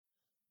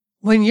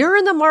When you're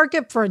in the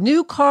market for a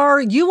new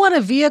car, you want a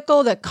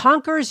vehicle that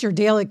conquers your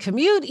daily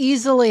commute,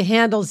 easily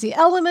handles the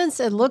elements,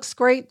 and looks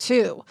great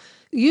too.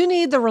 You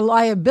need the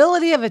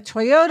reliability of a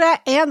Toyota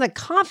and the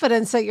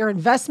confidence that your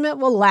investment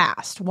will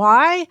last.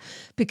 Why?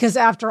 Because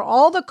after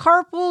all the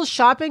carpools,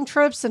 shopping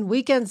trips, and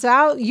weekends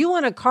out, you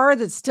want a car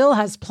that still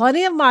has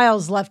plenty of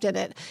miles left in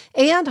it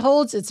and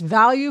holds its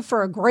value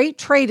for a great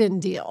trade-in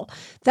deal.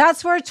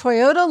 That's where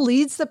Toyota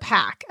leads the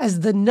pack as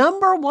the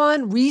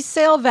 #1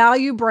 resale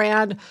value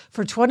brand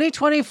for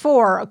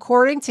 2024,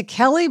 according to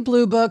Kelley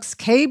Blue Book's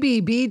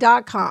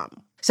KBB.com.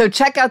 So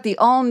check out the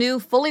all-new,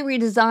 fully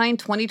redesigned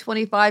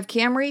 2025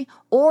 Camry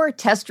or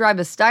test drive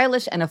a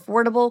stylish and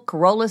affordable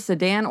Corolla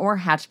sedan or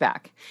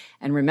hatchback.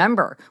 And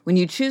remember, when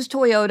you choose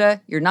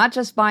Toyota, you're not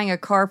just buying a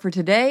car for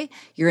today,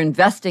 you're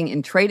investing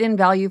in trade-in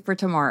value for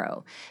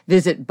tomorrow.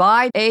 Visit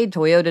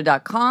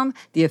buyatoyota.com,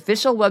 the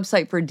official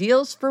website for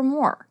deals, for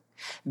more.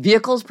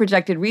 Vehicles'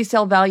 projected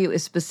resale value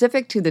is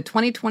specific to the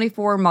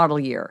 2024 model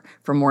year.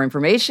 For more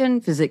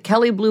information, visit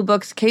Kelley Blue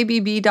Book's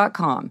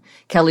KBB.com.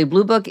 Kelley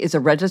Blue Book is a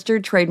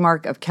registered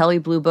trademark of Kelley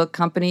Blue Book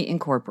Company,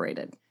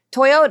 Incorporated.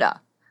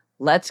 Toyota,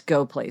 let's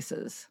go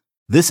places.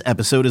 This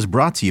episode is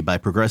brought to you by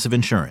Progressive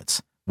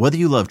Insurance. Whether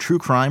you love true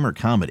crime or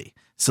comedy,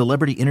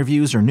 celebrity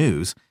interviews or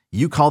news,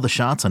 you call the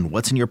shots on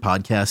what's in your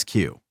podcast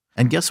queue.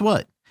 And guess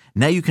what?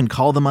 Now you can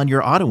call them on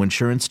your auto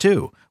insurance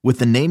too with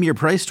the Name Your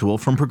Price tool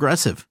from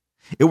Progressive.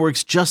 It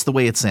works just the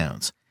way it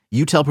sounds.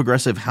 You tell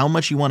Progressive how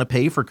much you want to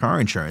pay for car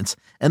insurance,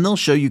 and they'll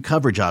show you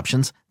coverage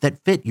options that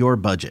fit your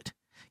budget.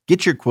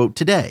 Get your quote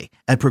today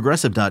at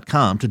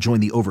Progressive.com to join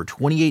the over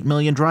 28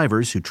 million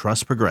drivers who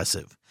trust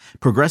Progressive.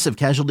 Progressive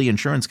Casualty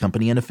Insurance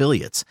Company and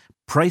Affiliates.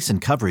 Price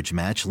and coverage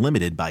match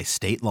limited by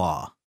state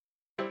law.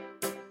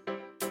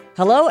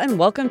 Hello and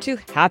welcome to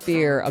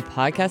Happier, a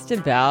podcast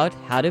about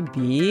how to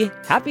be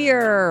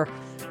happier.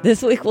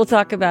 This week, we'll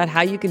talk about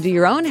how you can do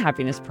your own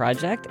happiness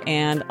project.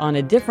 And on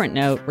a different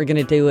note, we're going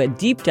to do a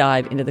deep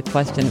dive into the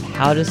question of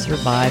how to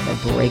survive a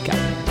breakup.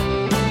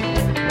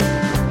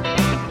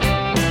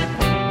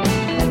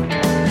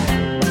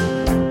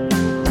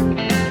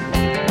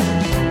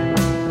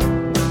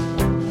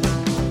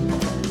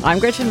 I'm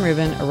Gretchen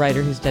Rubin, a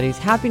writer who studies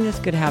happiness,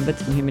 good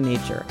habits, and human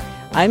nature.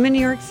 I'm in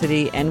New York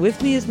City, and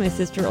with me is my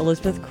sister,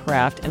 Elizabeth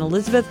Kraft. And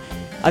Elizabeth,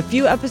 a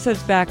few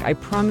episodes back, I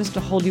promised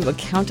to hold you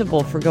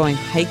accountable for going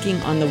hiking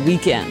on the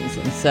weekends.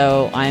 And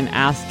so I'm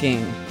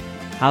asking,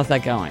 how's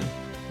that going?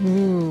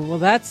 Ooh, well,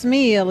 that's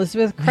me,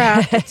 Elizabeth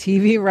Kraft, a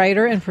TV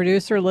writer and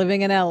producer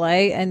living in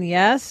LA. And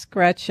yes,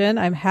 Gretchen,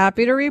 I'm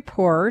happy to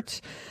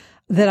report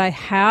that I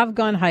have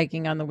gone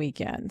hiking on the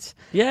weekends.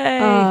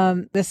 Yay!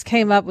 This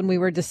came up when we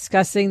were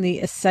discussing the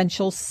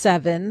Essential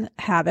 7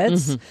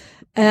 habits. Mm-hmm.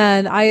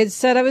 And I had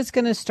said I was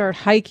going to start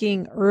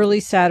hiking early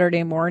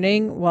Saturday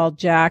morning while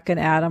Jack and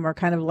Adam are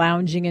kind of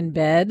lounging in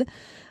bed,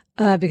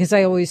 because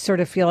I always sort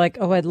of feel like,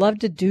 oh, I'd love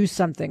to do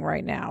something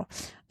right now.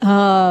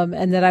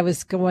 And that I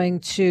was going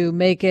to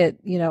make it,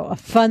 a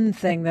fun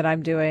thing that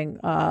I'm doing,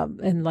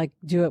 and like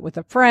do it with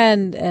a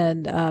friend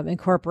and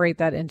incorporate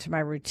that into my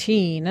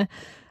routine.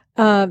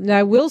 Now,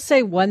 I will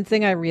say one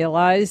thing I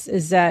realized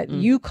is that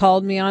you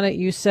called me on it.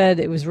 You said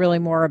it was really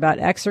more about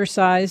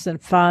exercise than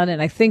fun.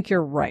 And I think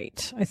you're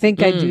right. I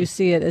think I do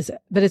see it as,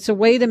 but it's a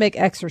way to make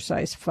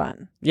exercise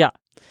fun. Yeah.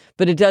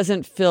 But it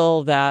doesn't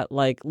feel that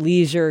like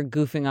leisure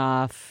goofing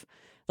off.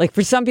 Like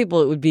for some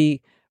people, it would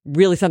be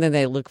really something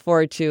they look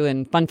forward to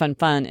and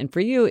fun. And for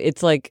you,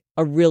 it's like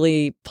a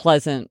really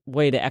pleasant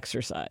way to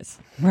exercise.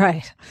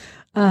 Right.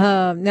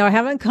 Now, I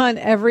haven't gone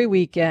every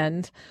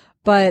weekend,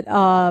 but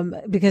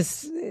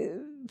because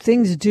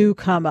things do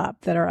come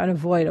up that are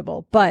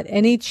unavoidable. But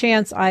any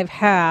chance I've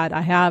had,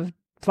 I have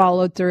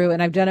followed through,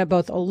 and I've done it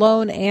both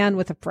alone and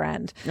with a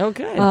friend.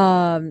 Okay.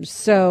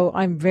 So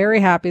I'm very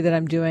happy that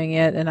I'm doing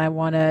it, and I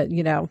want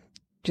to,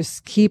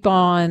 just keep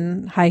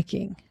on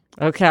hiking.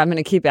 Okay, I'm going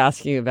to keep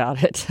asking you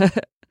about it.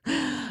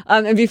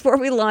 And before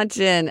we launch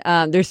in,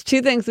 there's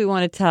two things we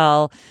want to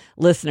tell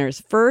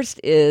listeners.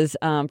 First is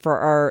for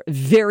our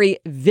very,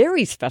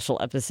 very special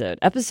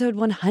episode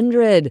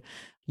 100,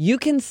 you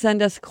can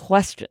send us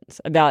questions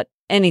about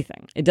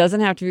anything. It doesn't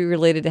have to be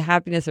related to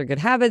happiness or good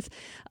habits.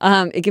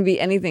 It can be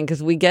anything,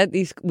 because we get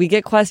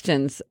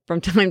questions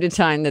from time to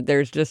time that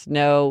there's just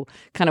no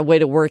kind of way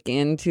to work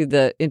into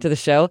the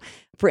show.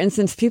 For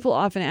instance, people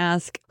often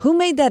ask, who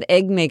made that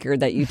egg maker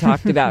that you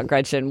talked about,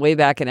 Gretchen, way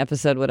back in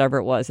episode whatever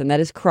it was? And that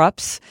is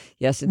Krups.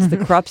 Yes, it's the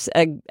Krups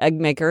egg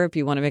maker if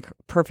you want to make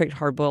perfect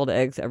hard-boiled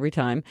eggs every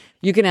time.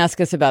 You can ask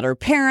us about our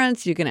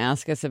parents. You can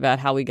ask us about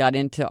how we got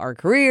into our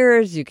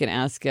careers. You can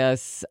ask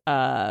us,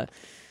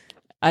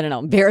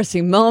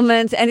 embarrassing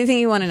moments, anything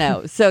you want to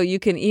know. So you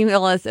can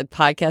email us at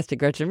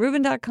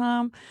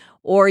podcast@GretchenRubin.com,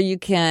 or you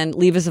can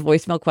leave us a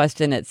voicemail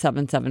question at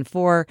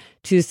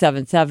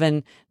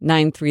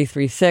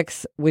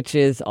 774-277-9336, which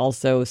is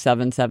also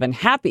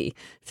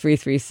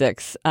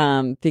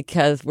 77-HAPPY-336,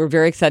 because we're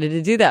very excited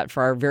to do that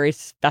for our very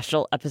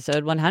special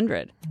episode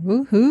 100.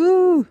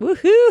 Woohoo!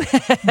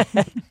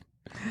 Woohoo!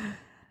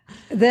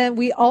 Then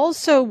we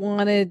also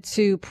wanted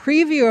to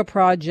preview a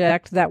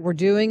project that we're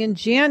doing in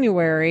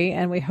January,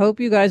 and we hope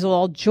you guys will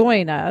all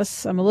join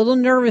us. I'm a little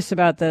nervous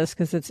about this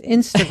because it's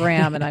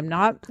Instagram, and I'm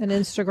not an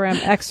Instagram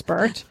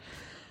expert.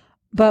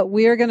 But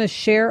we are going to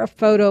share a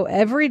photo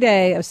every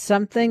day of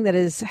something that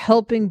is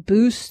helping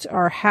boost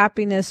our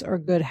happiness or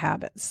good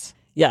habits.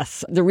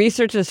 Yes, the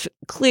research is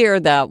clear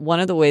that one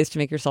of the ways to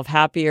make yourself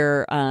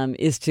happier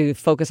is to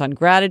focus on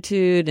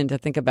gratitude and to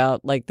think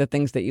about like the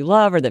things that you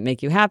love or that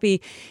make you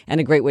happy. And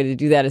a great way to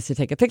do that is to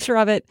take a picture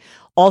of it.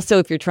 Also,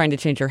 if you're trying to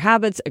change your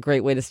habits, a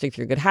great way to stick to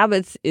your good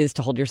habits is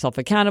to hold yourself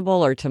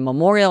accountable or to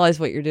memorialize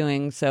what you're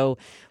doing. So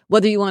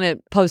whether you want to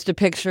post a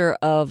picture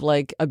of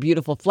like a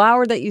beautiful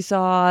flower that you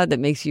saw that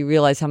makes you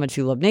realize how much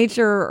you love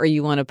nature, or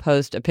you want to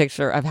post a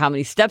picture of how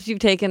many steps you've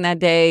taken that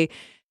day,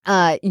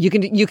 you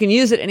can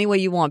use it any way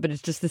you want, but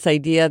it's just this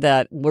idea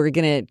that we're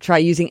going to try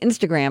using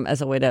Instagram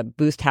as a way to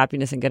boost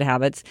happiness and good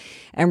habits.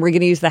 And we're going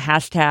to use the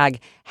hashtag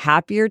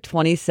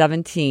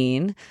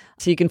Happier2017.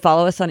 So you can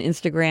follow us on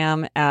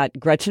Instagram at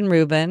Gretchen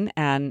Rubin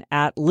and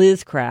at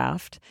Liz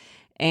Craft.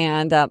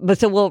 And but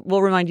so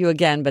we'll remind you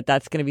again, but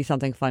that's going to be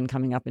something fun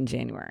coming up in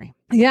January.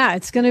 Yeah,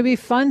 it's going to be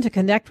fun to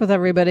connect with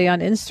everybody on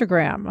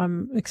Instagram.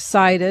 I'm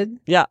excited.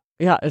 Yeah,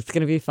 it's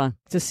going to be fun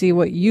to see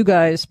what you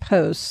guys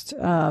post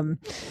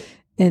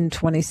in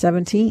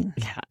 2017.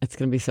 Yeah, it's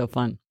going to be so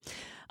fun.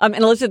 And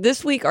Alyssa,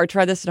 this week, our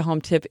Try This at Home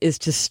tip is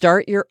to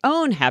start your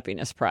own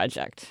happiness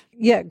project.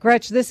 Yeah,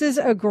 Gretch, this is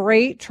a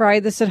great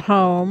Try This at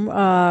Home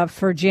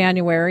for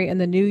January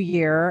and the new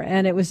year.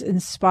 And it was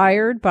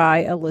inspired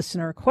by a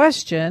listener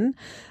question,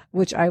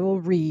 which I will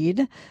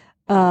read.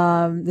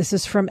 This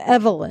is from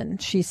Evelyn.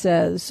 She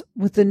says,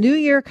 with the new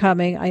year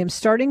coming, I am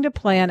starting to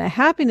plan a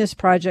happiness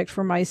project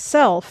for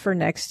myself for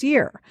next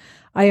year.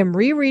 I am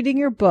rereading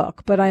your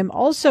book, but I am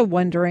also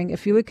wondering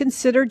if you would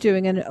consider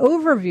doing an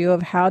overview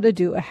of how to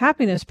do a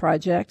happiness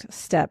project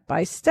step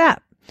by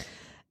step.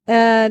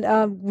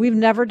 And we've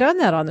never done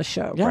that on the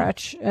show,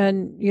 Gretch.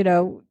 And, you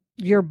know,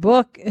 your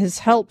book has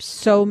helped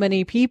so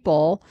many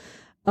people.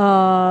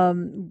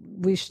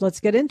 Let's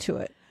get into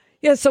it.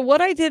 Yeah. So what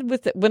I did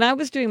when I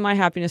was doing my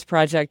happiness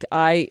project,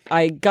 I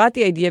got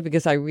the idea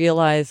because I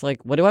realized,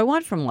 like, what do I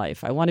want from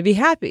life? I want to be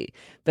happy.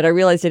 But I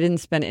realized I didn't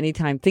spend any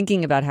time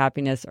thinking about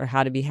happiness or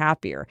how to be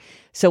happier.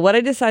 So what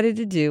I decided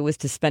to do was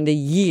to spend a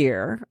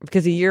year,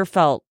 because a year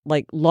felt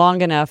like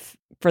long enough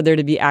for there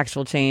to be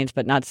actual change,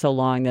 but not so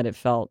long that it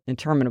felt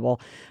interminable.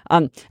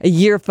 A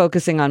year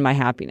focusing on my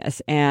happiness.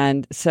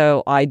 And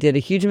so I did a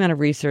huge amount of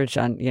research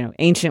on,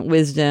 ancient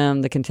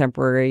wisdom, the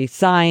contemporary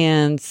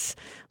science,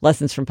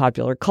 lessons from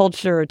popular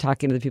culture,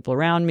 talking to the people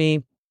around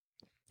me.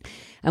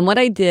 And what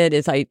I did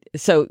is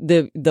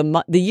the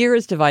year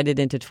is divided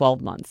into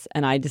 12 months.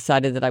 And I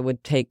decided that I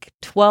would take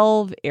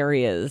 12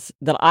 areas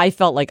that I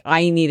felt like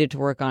I needed to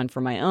work on for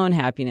my own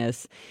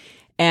happiness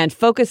and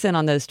focus in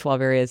on those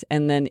 12 areas.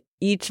 And then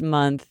each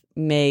month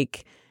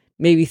make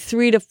maybe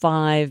 3 to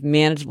 5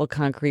 manageable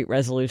concrete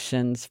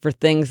resolutions for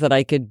things that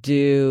I could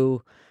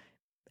do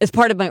as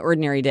part of my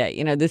ordinary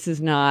day. This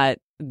is not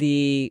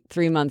the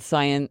 3-month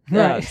silent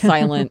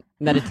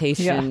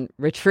meditation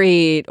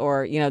retreat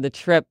or, the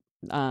trip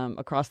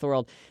across the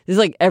world. This is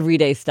like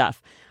everyday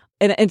stuff.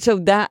 And so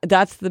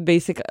that's the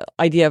basic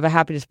idea of a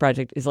happiness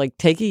project is like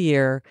take a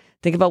year,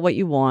 think about what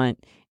you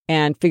want,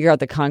 and figure out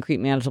the concrete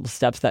manageable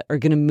steps that are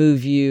going to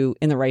move you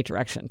in the right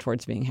direction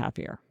towards being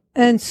happier.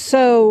 And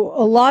so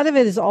a lot of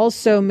it is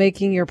also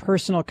making your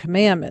personal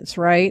commandments,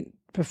 right?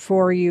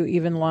 Before you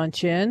even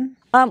launch in.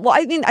 Well,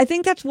 I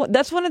think that's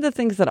one of the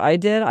things that I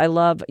did. I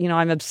love,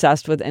 I'm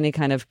obsessed with any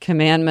kind of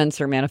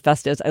commandments or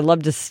manifestos. I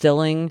love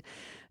distilling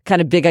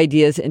kind of big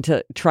ideas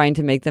into trying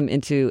to make them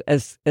into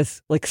as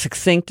like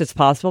succinct as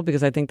possible,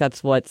 because I think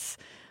that's what's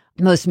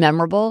most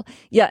memorable.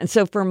 Yeah. And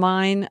so for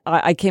mine,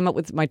 I came up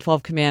with my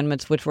 12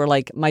 commandments, which were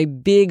like my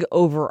big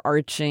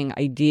overarching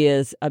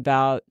ideas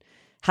about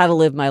how to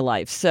live my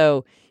life.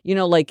 So,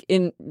 like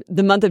in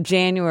the month of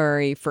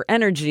January for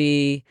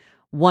energy,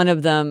 one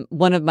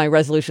of my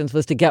resolutions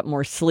was to get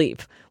more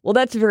sleep. Well,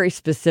 that's very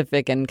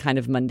specific and kind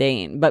of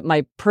mundane. But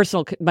my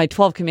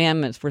 12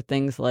 commandments were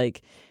things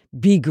like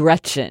be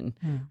Gretchen,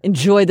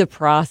 enjoy the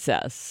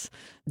process,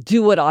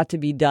 do what ought to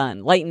be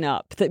done, lighten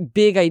up. The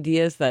big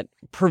ideas that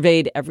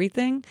pervade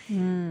everything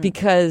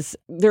because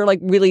they're like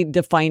really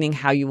defining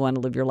how you want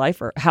to live your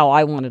life or how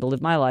I wanted to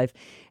live my life.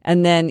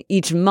 And then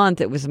each month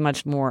it was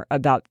much more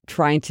about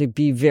trying to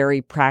be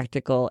very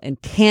practical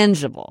and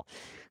tangible.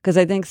 Because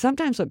I think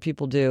sometimes what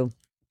people do,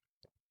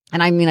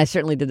 and I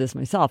certainly did this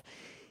myself,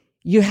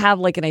 you have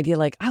like an idea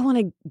like, I want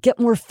to get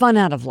more fun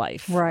out of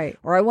life. Right.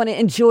 Or I want to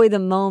enjoy the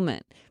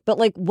moment. But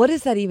like, what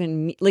does that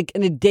even mean? Like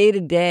in a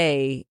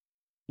day-to-day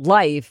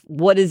life,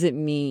 what does it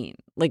mean?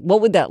 Like, what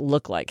would that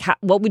look like?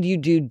 What would you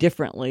do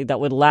differently that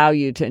would allow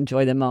you to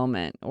enjoy the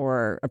moment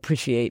or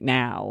appreciate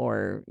now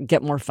or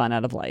get more fun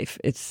out of life?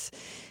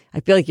 I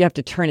feel like you have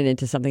to turn it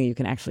into something you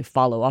can actually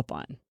follow up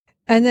on.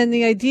 And then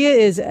the idea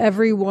is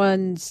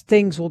everyone's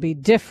things will be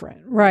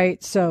different,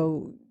 right?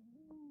 So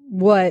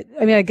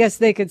I guess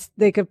they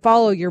could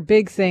follow your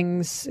big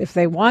things if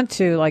they want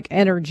to, like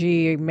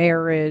energy,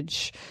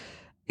 marriage,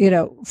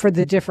 for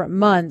the different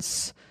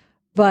months,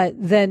 but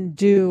then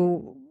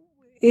do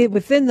it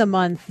within the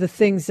month, the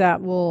things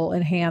that will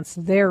enhance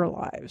their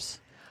lives.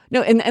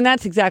 No, and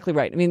that's exactly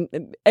right. I mean,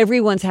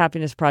 everyone's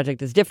happiness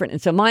project is different.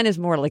 And so mine is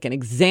more like an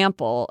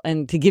example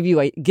and to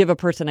give a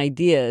person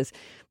ideas.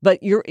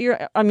 But you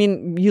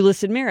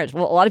listed marriage.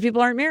 Well, a lot of people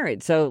aren't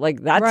married. So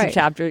like that's right. a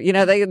chapter,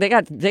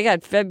 they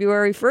got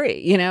February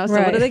free, so right.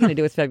 What are they going to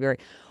do with February?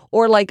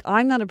 Or like,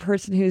 I'm not a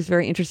person who's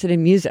very interested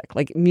in music.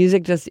 Like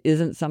music just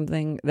isn't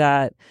something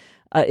that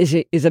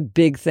is a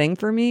big thing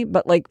for me.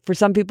 But like for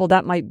some people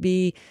that might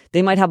be,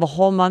 they might have a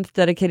whole month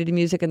dedicated to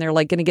music and they're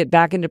like going to get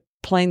back into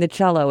playing the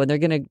cello and they're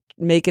going to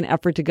make an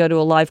effort to go to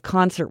a live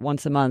concert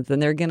once a month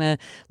and they're going to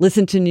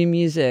listen to new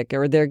music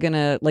or they're going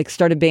to like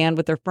start a band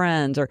with their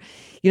friends or,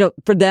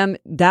 for them,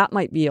 that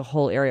might be a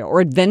whole area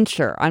or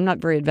adventure. I'm not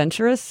very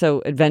adventurous.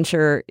 So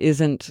adventure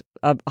isn't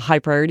a high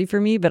priority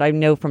for me, but I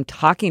know from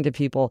talking to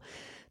people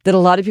that a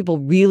lot of people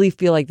really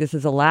feel like this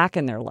is a lack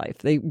in their life.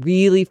 They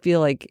really feel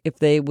like if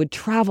they would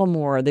travel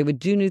more, they would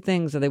do new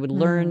things, or they would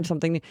learn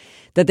something new,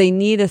 that they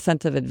need a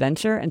sense of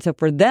adventure. And so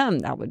for them,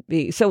 that would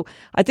be. So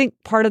I think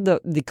part of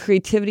the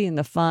creativity and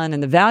the fun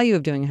and the value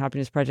of doing a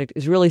happiness project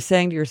is really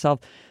saying to yourself,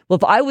 well,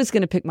 if I was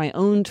going to pick my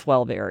own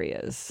 12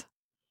 areas,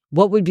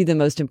 what would be the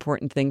most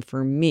important thing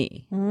for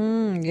me?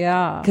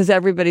 Yeah. Because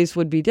everybody's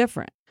would be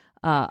different.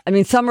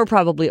 Some are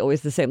probably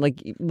always the same.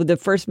 Like the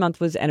first month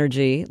was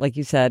energy, like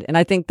you said. And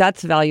I think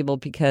that's valuable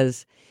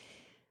because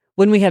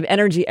when we have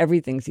energy,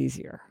 everything's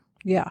easier.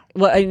 Yeah.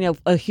 Well,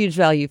 a huge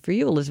value for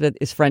you, Elizabeth,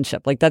 is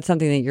friendship. Like that's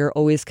something that you're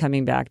always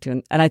coming back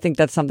to. And I think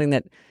that's something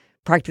that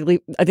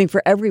practically, I think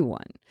for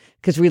everyone,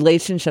 because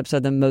relationships are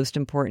the most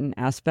important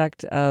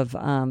aspect of,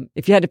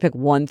 if you had to pick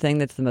one thing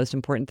that's the most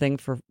important thing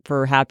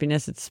for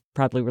happiness, it's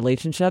probably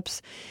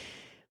relationships.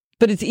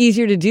 But it's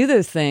easier to do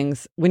those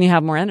things when you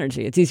have more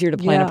energy. It's easier to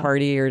plan a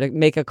party or to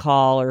make a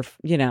call or,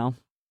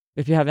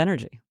 if you have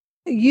energy.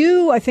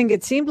 I think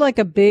it seemed like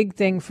a big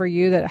thing for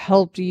you that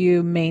helped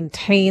you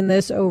maintain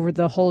this over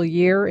the whole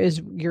year is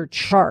your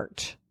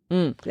chart.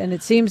 And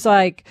it seems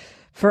like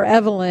for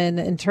Evelyn,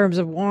 in terms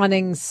of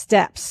wanting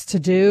steps to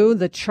do,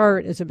 the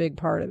chart is a big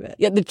part of it.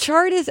 Yeah, the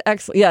chart is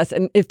excellent. Yes,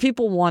 and if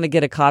people want to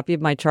get a copy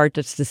of my chart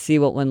just to see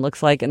what one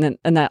looks like, and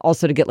that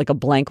also to get like a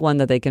blank one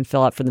that they can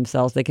fill out for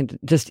themselves, they can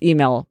just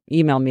email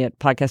me at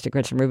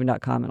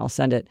podcast@gretchenrubin.com and I'll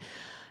send it.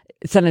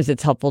 Sometimes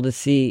it's helpful to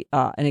see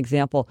an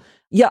example.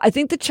 Yeah, I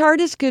think the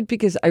chart is good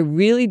because I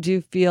really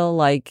do feel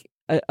like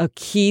a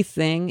key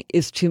thing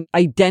is to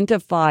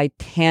identify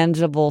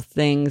tangible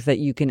things that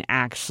you can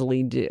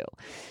actually do.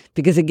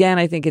 Because again,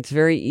 I think it's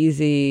very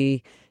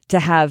easy to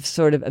have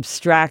sort of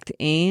abstract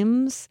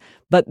aims,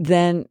 but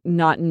then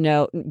not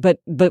know,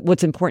 but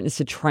what's important is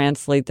to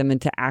translate them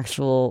into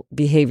actual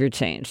behavior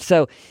change.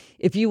 So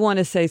if you want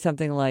to say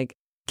something like,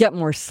 get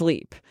more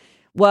sleep,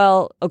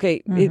 well,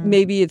 okay,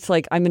 maybe it's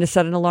like, I'm going to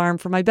set an alarm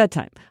for my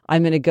bedtime.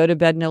 I'm going to go to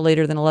bed no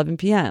later than 11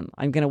 p.m.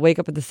 I'm going to wake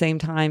up at the same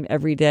time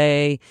every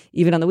day,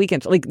 even on the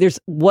weekends. Like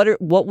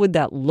what would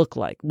that look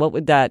like? What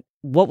would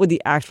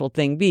the actual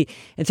thing be?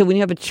 And so when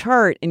you have a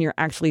chart and you're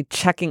actually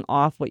checking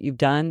off what you've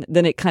done,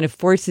 then it kind of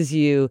forces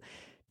you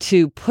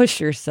to push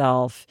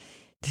yourself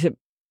to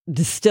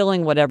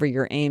distilling whatever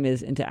your aim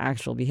is into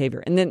actual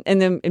behavior. And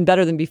then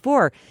better than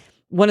before,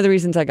 one of the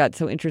reasons I got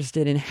so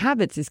interested in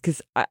habits is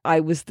because I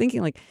was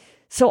thinking like,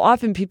 so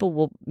often people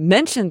will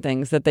mention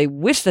things that they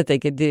wish that they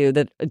could do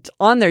that it's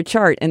on their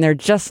chart and they're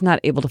just not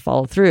able to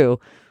follow through.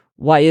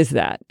 Why is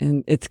that?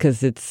 And it's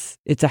because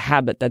it's a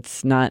habit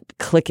that's not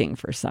clicking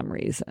for some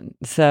reason.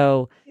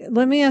 So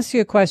let me ask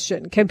you a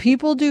question. Can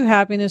people do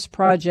happiness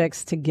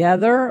projects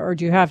together or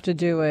do you have to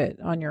do it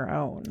on your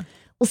own?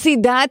 Well, see,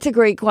 that's a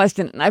great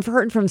question. And I've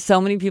heard from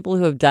so many people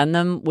who have done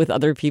them with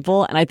other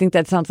people. And I think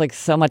that sounds like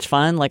so much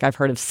fun. Like I've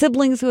heard of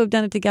siblings who have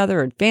done it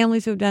together and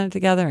families who have done it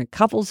together and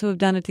couples who have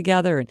done it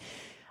together and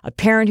a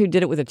parent who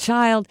did it with a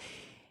child.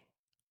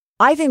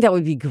 I think that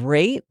would be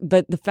great.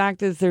 But the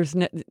fact is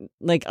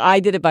I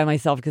did it by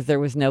myself because there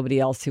was nobody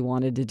else who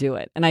wanted to do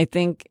it. And I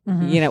think,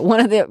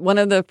 one of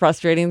the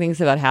frustrating things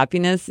about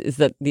happiness is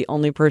that the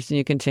only person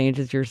you can change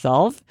is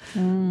yourself.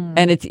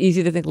 And it's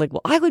easy to think like,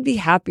 well, I would be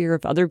happier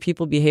if other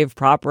people behave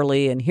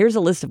properly. And here's a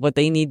list of what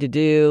they need to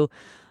do.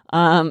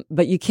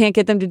 But you can't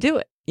get them to do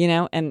it,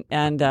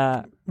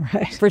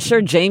 Right. For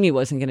sure, Jamie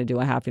wasn't going to do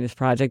a happiness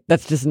project.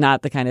 That's just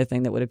not the kind of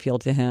thing that would appeal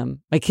to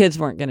him. My kids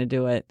weren't going to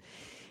do it.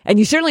 And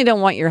you certainly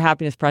don't want your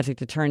happiness project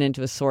to turn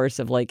into a source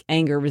of like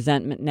anger,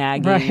 resentment,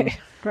 nagging.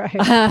 Right.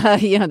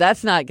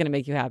 That's not going to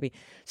make you happy.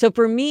 So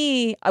for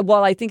me,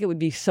 while I think it would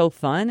be so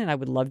fun and I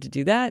would love to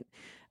do that,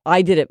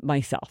 I did it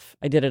myself.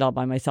 I did it all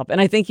by myself. And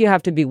I think you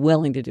have to be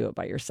willing to do it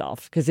by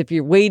yourself. Because if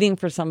you're waiting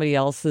for somebody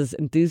else's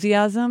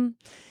enthusiasm,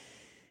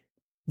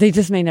 they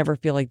just may never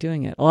feel like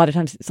doing it. A lot of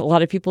times, a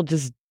lot of people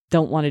just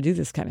don't want to do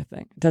this kind of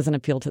thing. It doesn't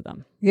appeal to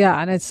them. Yeah.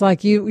 And it's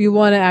like you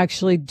want to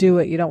actually do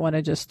it. You don't want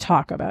to just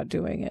talk about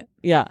doing it.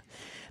 Yeah.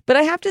 But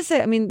I have to say,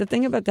 the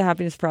thing about the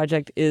Happiness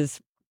Project is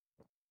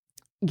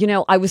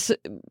I was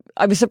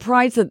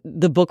surprised that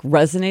the book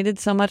resonated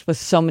so much with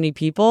so many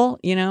people,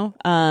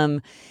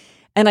 and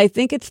I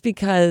think it's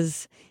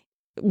because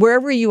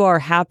wherever you are,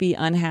 happy,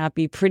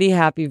 unhappy, pretty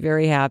happy,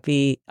 very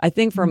happy, I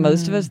think for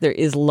most of us, there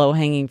is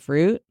low-hanging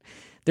fruit.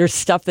 There's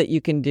stuff that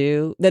you can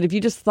do that if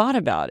you just thought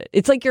about it,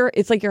 it's like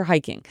you're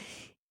hiking.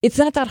 It's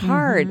not that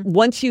hard.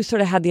 Once you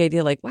sort of had the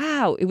idea like,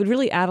 wow, it would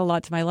really add a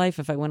lot to my life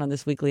if I went on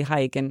this weekly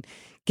hike. And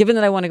given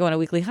that I want to go on a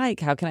weekly hike,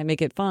 how can I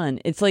make it fun?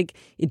 It's like,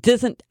 it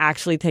doesn't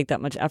actually take that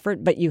much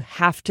effort, but you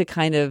have to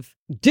kind of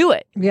do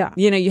it. Yeah.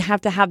 You have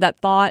to have that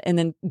thought and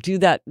then do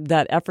that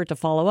effort to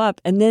follow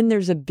up. And then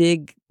there's a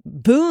big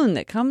boon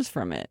that comes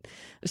from it.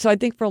 So I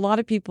think for a lot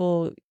of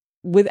people,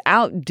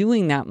 without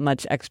doing that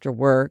much extra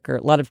work or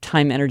a lot of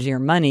time, energy, or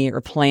money or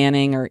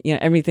planning or,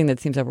 everything that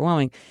seems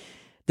overwhelming,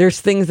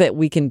 there's things that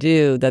we can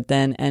do that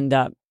then end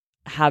up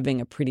having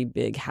a pretty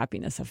big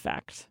happiness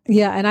effect.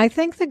 Yeah. And I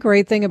think the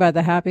great thing about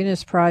the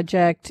Happiness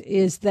Project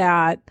is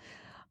that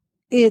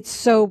it's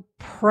so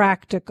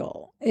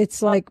practical.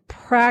 It's like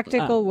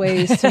practical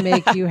ways to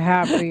make you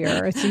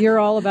happier. You're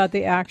all about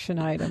the action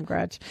item,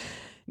 Gretch.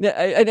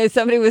 I know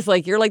somebody was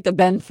like, you're like the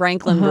Ben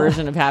Franklin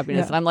version of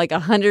happiness. And I'm like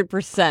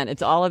 100%.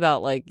 It's all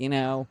about like,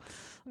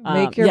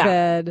 make your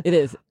bed. It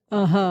is.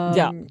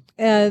 Yeah.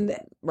 And,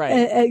 right.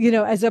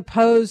 As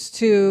opposed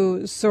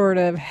to sort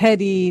of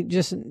heady,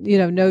 just,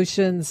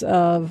 notions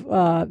of,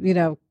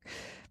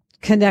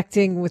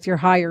 connecting with your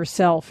higher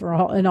self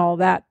and all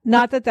that.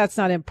 Not that that's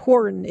not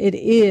important. It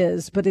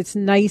is, but it's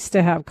nice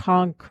to have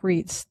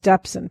concrete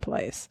steps in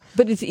place.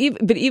 But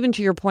even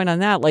to your point on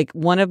that, like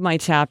one of my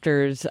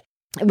chapters,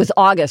 it was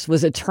August,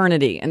 was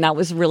eternity. And that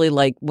was really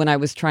like when I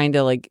was trying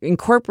to like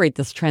incorporate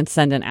this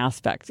transcendent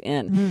aspect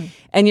in.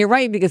 And you're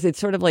right, because it's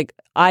sort of like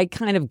I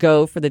kind of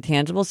go for the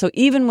tangible. So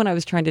even when I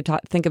was trying to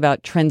think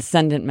about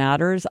transcendent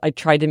matters, I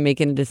tried to make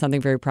it into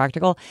something very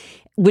practical,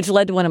 which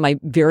led to one of my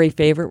very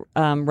favorite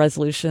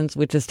resolutions,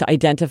 which is to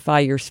identify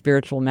your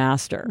spiritual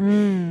master.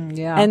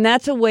 Yeah. And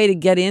that's a way to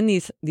get in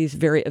these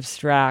very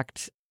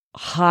abstract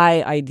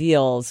high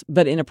ideals,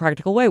 but in a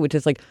practical way, which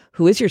is like,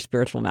 who is your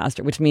spiritual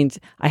master? Which means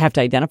I have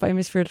to identify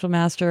my spiritual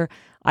master.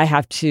 I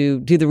have to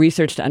do the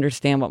research to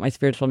understand what my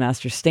spiritual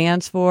master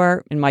stands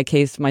for. In my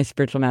case, my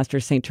spiritual master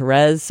is Saint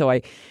Therese. So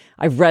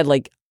I've read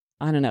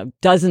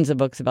dozens of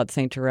books about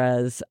Saint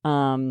Therese.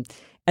 And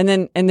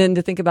then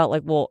to think about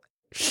like, well,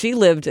 she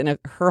lived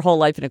her whole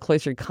life in a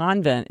cloistered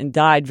convent and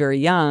died very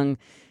young.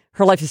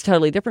 Her life is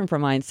totally different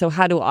from mine. So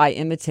how do I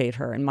imitate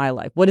her in my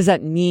life? What does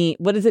that mean?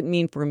 What does it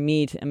mean for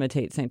me to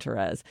imitate Saint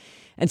Therese?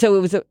 And so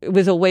it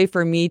was a way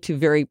for me to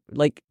very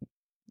like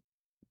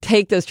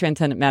take those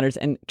transcendent matters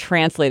and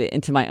translate it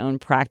into my own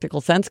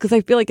practical sense. Because I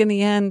feel like in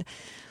the end,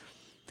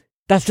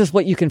 that's just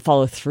what you can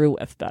follow through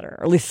with better.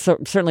 Or at least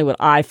certainly what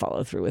I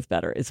follow through with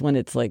better is when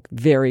it's like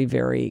very,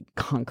 very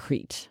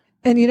concrete.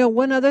 And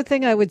one other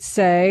thing I would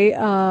say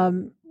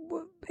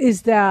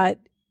is that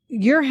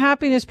your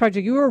Happiness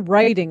Project, you were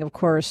writing, of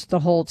course, the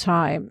whole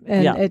time,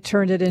 and it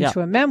turned it into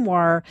a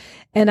memoir.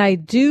 And I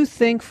do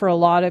think for a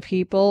lot of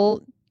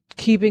people,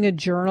 keeping a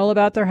journal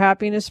about their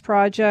Happiness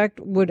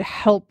Project would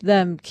help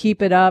them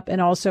keep it up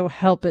and also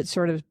help it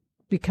sort of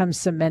become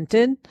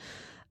cemented.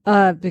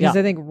 Because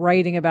I think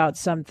writing about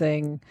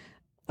something,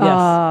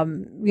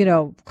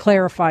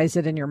 clarifies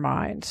it in your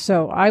mind.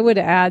 So I would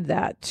add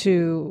that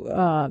to,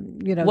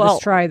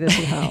 let's try this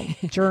at home,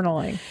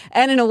 journaling.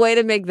 And in a way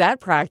to make that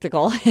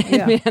practical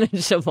and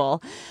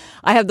manageable,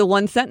 I have the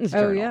one sentence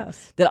journal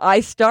that I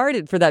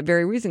started for that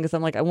very reason, because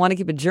I'm like, I want to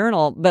keep a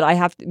journal, but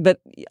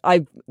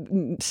I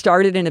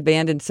started and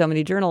abandoned so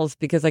many journals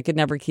because I could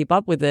never keep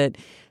up with it.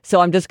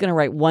 So I'm just going to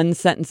write one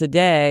sentence a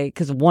day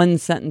because one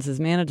sentence is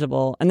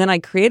manageable. And then I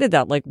created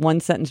that like one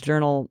sentence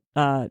journal,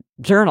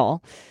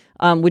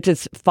 which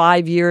is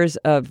 5 years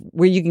of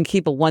where you can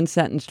keep a one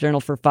sentence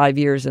journal for 5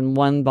 years in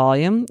one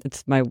volume.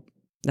 It's my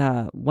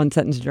one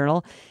sentence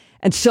journal.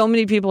 And so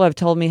many people have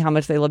told me how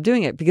much they love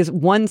doing it because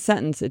one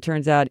sentence, it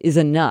turns out, is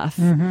enough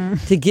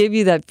to give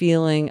you that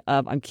feeling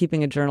of I'm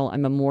keeping a journal,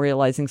 I'm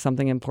memorializing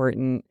something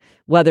important,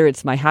 whether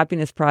it's my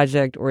Happiness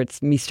Project or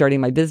it's me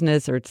starting my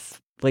business or it's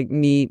like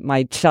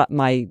my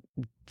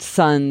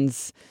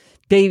son's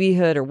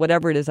babyhood or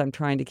whatever it is I'm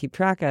trying to keep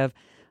track of.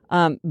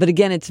 But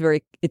again, it's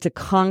a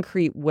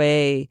concrete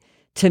way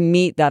to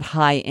meet that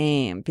high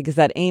aim, because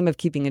that aim of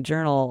keeping a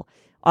journal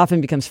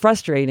often becomes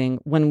frustrating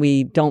when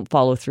we don't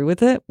follow through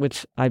with it,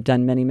 which I've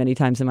done many, many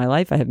times in my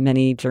life. I have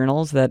many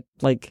journals that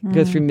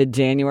go through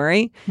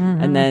mid-January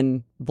and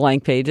then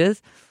blank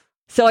pages.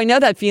 So I know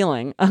that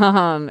feeling.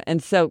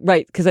 And so,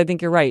 right, because I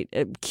think you're right.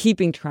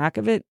 Keeping track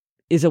of it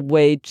is a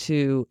way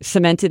to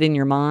cement it in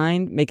your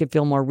mind, make it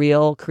feel more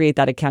real, create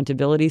that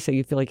accountability so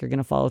you feel like you're going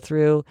to follow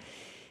through.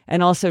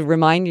 And also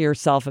remind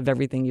yourself of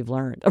everything you've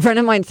learned. A friend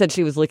of mine said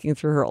she was looking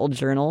through her old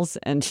journals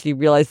and she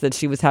realized that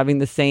she was having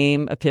the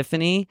same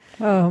epiphany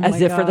as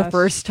if for the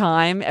first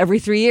time every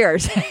 3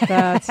 years.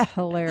 That's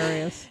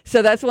hilarious.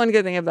 So that's one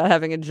good thing about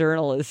having a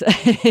journal is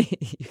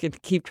you can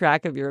keep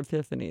track of your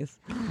epiphanies.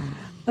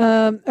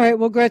 All right.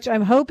 Well, Gretchen,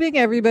 I'm hoping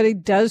everybody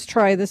does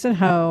try this at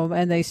home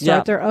and they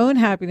start their own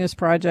happiness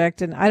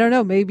project. And I don't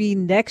know, maybe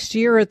next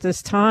year at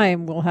this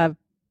time, we'll have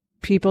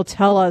people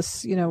tell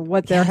us,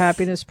 what their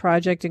happiness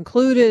project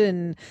included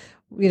and,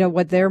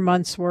 what their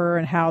months were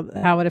and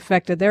how it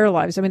affected their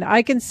lives. I mean,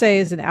 I can say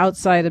as an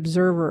outside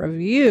observer of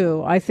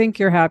you, I think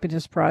your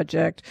happiness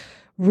project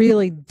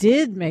really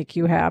did make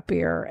you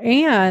happier.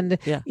 And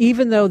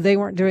even though they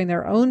weren't doing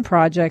their own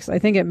projects, I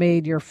think it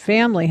made your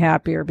family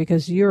happier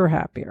because you're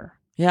happier.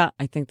 Yeah,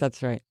 I think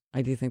that's right.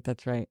 I do think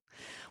that's right.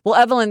 Well,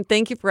 Evelyn,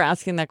 thank you for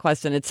asking that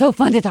question. It's so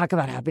fun to talk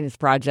about happiness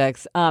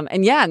projects.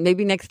 And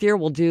maybe next year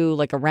we'll do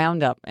like a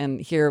roundup and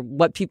hear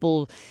what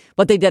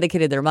they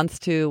dedicated their months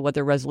to, what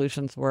their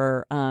resolutions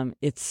were.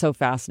 It's so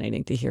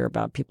fascinating to hear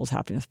about people's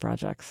happiness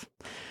projects.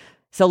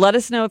 So let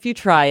us know if you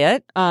try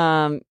it.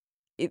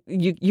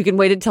 You can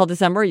wait until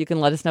December. You can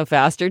let us know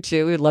faster,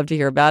 too. We'd love to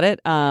hear about it.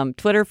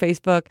 Twitter,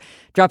 Facebook,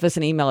 drop us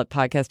an email at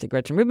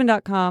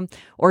podcast@GretchenRubin.com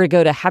or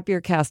go to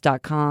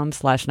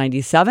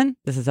happiercast.com/97.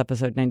 This is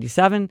episode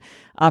 97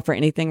 for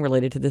anything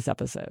related to this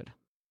episode.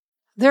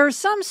 There are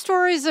some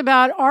stories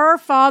about our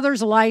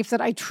father's life that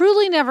I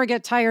truly never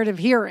get tired of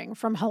hearing.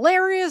 From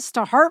hilarious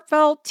to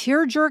heartfelt,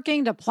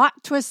 tear-jerking to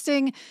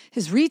plot-twisting,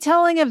 his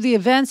retelling of the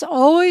events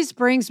always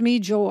brings me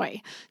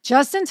joy.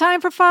 Just in time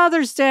for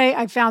Father's Day,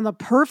 I found the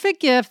perfect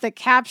gift that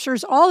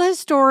captures all his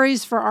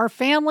stories for our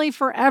family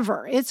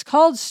forever. It's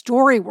called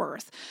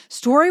Storyworth.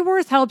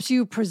 Storyworth helps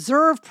you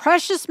preserve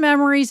precious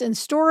memories and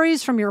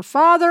stories from your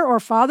father or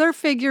father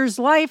figure's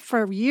life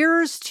for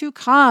years to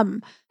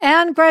come.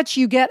 And Gretch,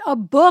 you get a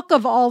book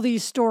of all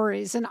these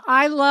stories. And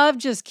I love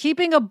just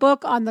keeping a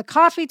book on the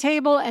coffee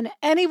table, and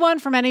anyone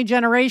from any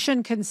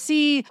generation can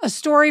see a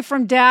story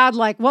from Dad,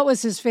 like what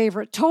was his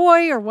favorite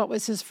toy or what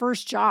was his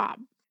first job.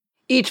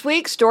 Each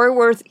week,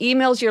 Storyworth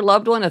emails your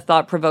loved one a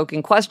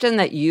thought-provoking question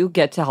that you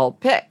get to help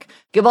pick.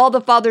 Give all the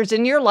fathers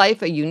in your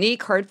life a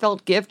unique,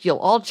 heartfelt gift you'll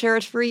all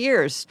cherish for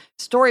years.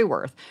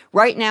 Storyworth.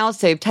 Right now,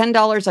 save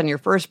 $10 on your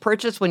first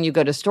purchase when you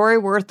go to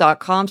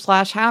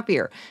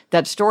storyworth.com/happier.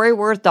 That's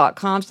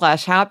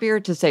storyworth.com/happier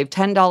to save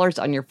 $10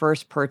 on your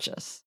first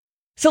purchase.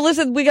 So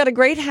listen, we got a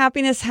great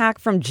happiness hack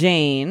from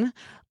Jane.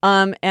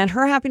 And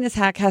her happiness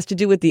hack has to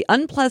do with the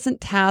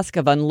unpleasant task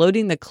of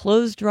unloading the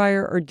clothes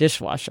dryer or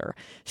dishwasher.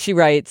 She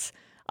writes,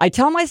 I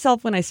tell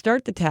myself when I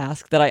start the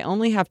task that I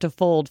only have to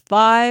fold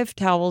 5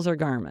 towels or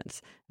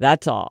garments.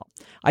 That's all.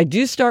 I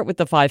do start with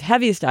the 5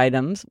 heaviest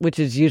items, which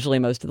is usually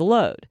most of the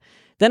load.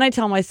 Then I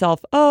tell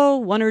myself,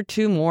 1 or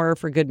 2 more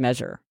for good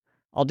measure.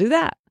 I'll do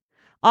that.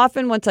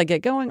 Often, once I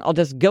get going, I'll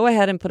just go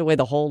ahead and put away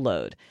the whole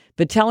load.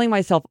 But telling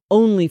myself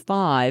only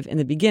 5 in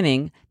the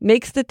beginning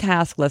makes the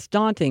task less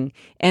daunting,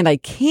 and I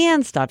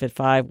can stop at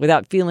 5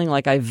 without feeling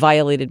like I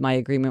violated my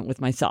agreement with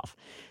myself.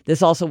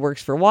 This also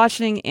works for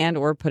washing and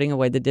or putting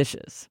away the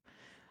dishes.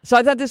 So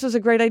I thought this was a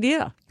great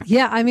idea.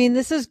 Yeah, I mean,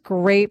 this is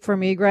great for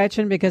me,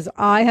 Gretchen, because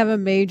I have a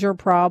major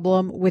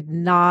problem with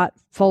not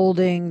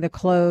folding the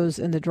clothes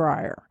in the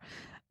dryer.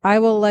 I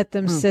will let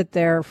them sit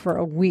there for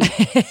a week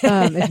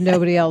if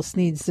nobody else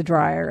needs the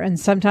dryer. And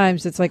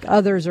sometimes it's like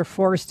others are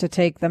forced to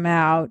take them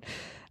out.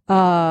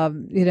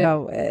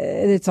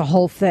 It's a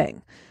whole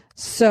thing.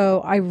 So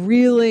I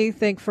really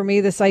think for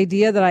me, this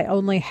idea that I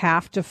only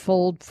have to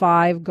fold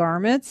 5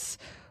 garments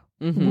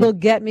will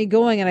get me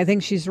going. And I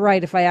think she's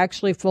right. If I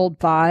actually fold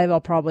 5,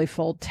 I'll probably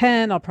fold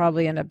 10. I'll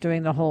probably end up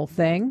doing the whole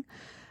thing.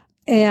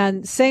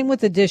 And same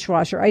with the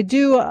dishwasher. I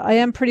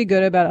am pretty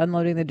good about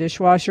unloading the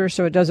dishwasher,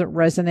 so it doesn't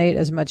resonate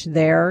as much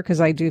there because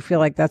I do feel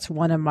like that's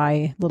one of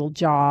my little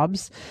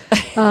jobs.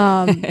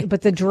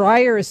 But the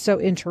dryer is so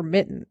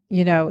intermittent.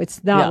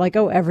 It's not like,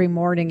 every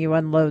morning you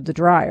unload the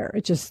dryer.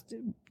 It just,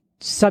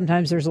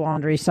 sometimes there's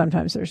laundry,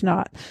 sometimes there's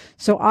not.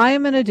 So I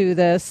am going to do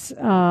this.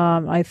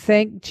 I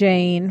thank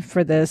Jane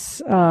for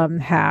this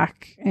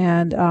hack.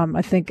 And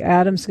I think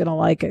Adam's going to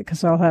like it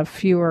because I'll have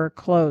fewer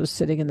clothes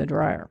sitting in the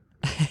dryer.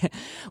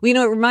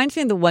 Well, it reminds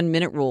me of the 1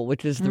 minute rule,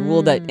 which is the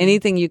rule that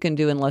anything you can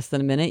do in less than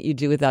a minute, you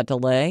do without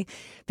delay.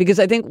 Because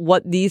I think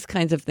what these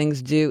kinds of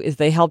things do is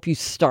they help you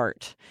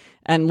start.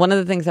 And one of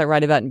the things I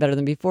write about in Better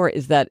Than Before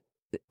is that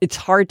it's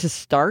hard to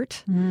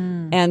start.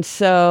 And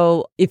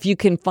so if you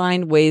can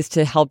find ways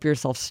to help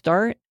yourself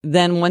start,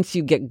 then once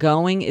you get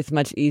going, it's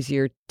much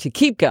easier to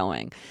keep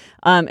going.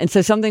 And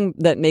so something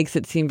that makes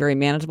it seem very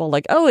manageable,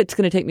 like, it's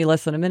going to take me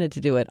less than a minute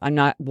to do it.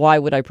 Why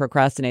would I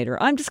procrastinate?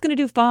 Or I'm just going to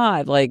do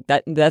 5. Like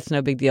that's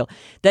no big deal.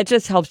 That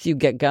just helps you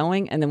get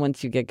going. And then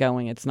once you get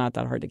going, it's not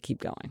that hard to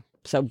keep going.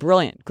 So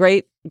brilliant.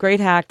 Great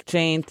hack,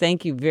 Jane.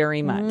 Thank you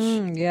very much.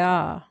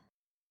 Yeah.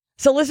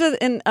 So Elizabeth,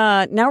 and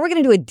now we're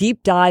going to do a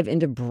deep dive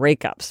into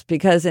breakups,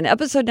 because in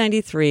episode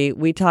 93,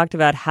 we talked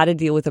about how to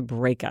deal with a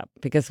breakup,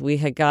 because we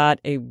had got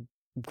a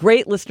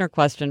great listener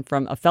question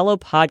from a fellow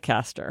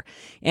podcaster,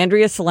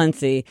 Andrea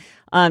Silenzi.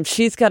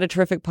 She's got a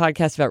terrific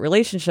podcast about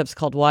relationships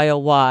called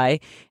YOY,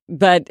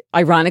 but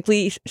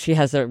ironically, she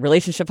has a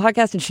relationship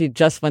podcast and she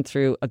just went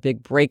through a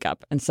big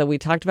breakup. And so we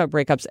talked about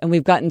breakups, and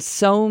we've gotten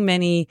so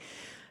many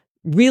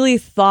really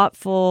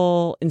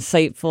thoughtful,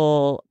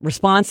 insightful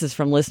responses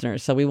from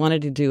listeners. So we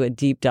wanted to do a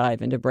deep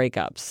dive into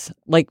breakups.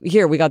 Like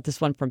here, we got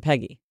this one from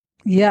Peggy.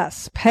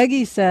 Yes.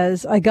 Peggy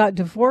says, I got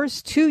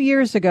divorced 2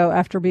 years ago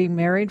after being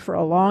married for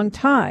a long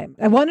time.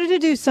 I wanted to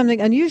do something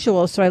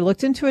unusual, so I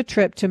looked into a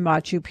trip to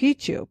Machu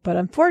Picchu, but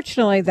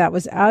unfortunately that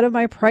was out of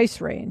my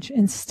price range.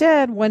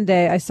 Instead, one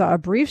day I saw a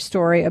brief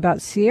story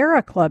about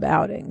Sierra Club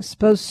outings,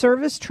 both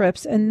service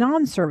trips and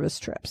non-service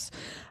trips.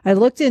 I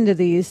looked into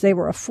these. They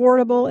were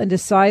affordable and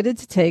decided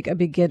to take a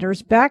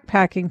beginner's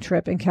backpacking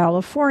trip in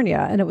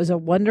California, and it was a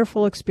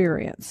wonderful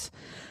experience.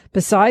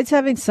 Besides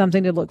having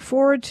something to look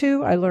forward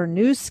to, I learned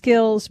new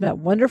skills, met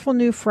wonderful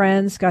new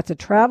friends, got to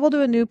travel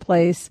to a new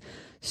place,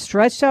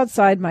 stretched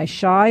outside my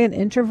shy and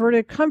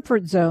introverted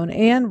comfort zone,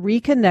 and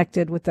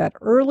reconnected with that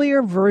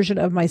earlier version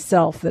of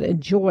myself that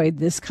enjoyed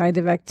this kind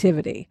of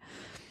activity.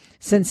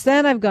 Since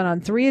then, I've gone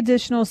on 3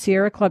 additional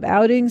Sierra Club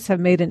outings, have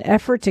made an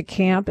effort to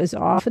camp as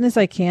often as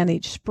I can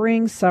each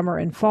spring, summer,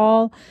 and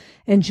fall,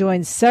 and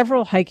joined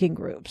several hiking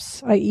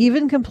groups. I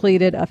even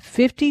completed a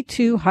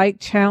 52 hike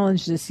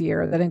challenge this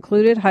year that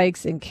included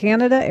hikes in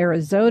Canada,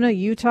 Arizona,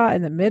 Utah,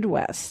 and the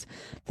Midwest.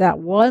 That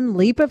one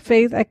leap of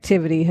faith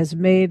activity has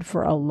made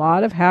for a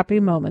lot of happy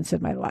moments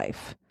in my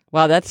life.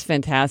 Wow, that's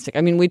fantastic.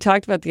 I mean, we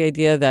talked about the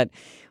idea that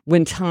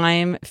when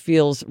time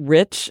feels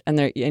rich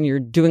and you're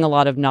doing a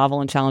lot of novel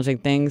and challenging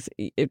things,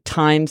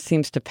 time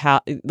seems to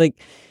pass,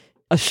 like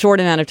a short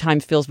amount of time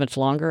feels much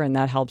longer, and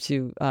that helps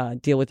you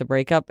deal with the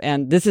breakup.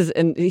 And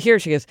here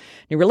she goes,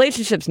 new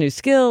relationships, new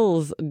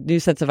skills,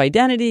 new sense of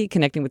identity,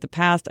 connecting with the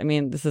past. I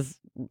mean, this is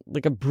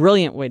like a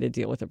brilliant way to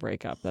deal with a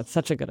breakup. That's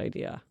such a good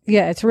idea.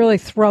 Yeah, it's really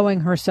throwing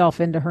herself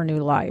into her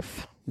new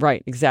life.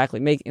 Right,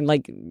 exactly.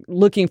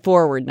 Looking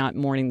forward, not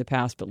mourning the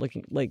past, but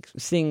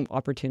seeing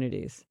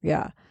opportunities.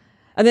 Yeah.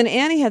 And then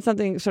Annie had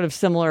something sort of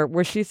similar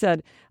where she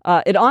said,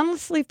 it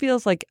honestly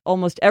feels like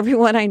almost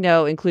everyone I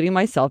know, including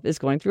myself, is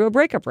going through a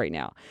breakup right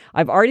now.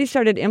 I've already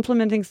started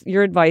implementing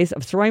your advice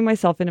of throwing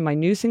myself into my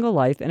new single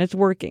life, and it's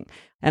working.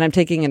 And I'm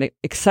taking an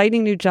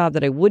exciting new job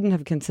that I wouldn't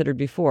have considered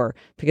before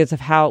because of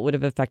how it would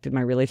have affected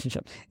my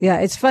relationship. Yeah,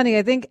 it's funny.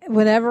 I think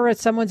whenever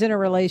someone's in a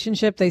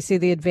relationship, they see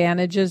the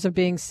advantages of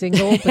being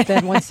single, but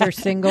then once they're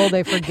single,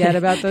 they forget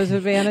about those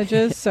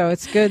advantages. So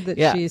it's good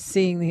that she's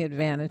seeing the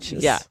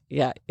advantages. Yeah.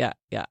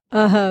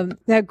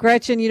 Now,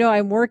 Gretchen,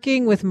 I'm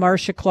working with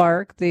Marcia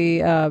Clark,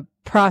 the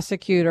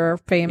prosecutor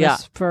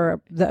famous for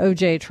the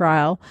OJ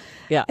trial.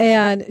 Yeah.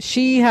 And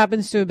she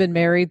happens to have been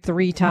married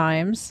 3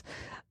 times.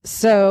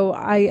 So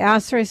I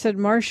asked her, I said,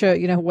 Marcia,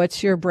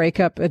 what's your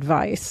breakup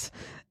advice?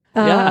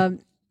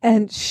 And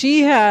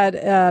she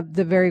had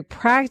the very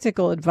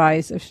practical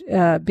advice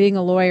of being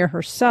a lawyer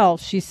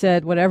herself. She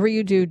said, whatever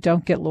you do,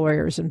 don't get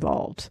lawyers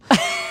involved.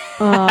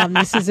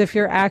 This is if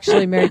you're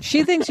actually married.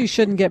 She thinks you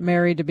shouldn't get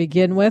married to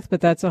begin with,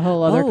 but that's a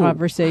whole other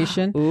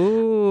conversation.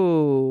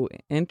 Ooh,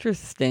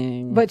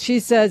 interesting. But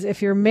she says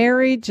if you're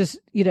married, just,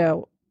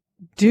 do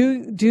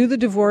the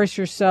divorce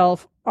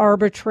yourself.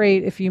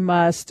 Arbitrate if you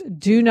must.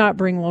 Do not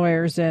bring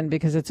lawyers in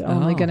because it's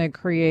only going to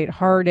create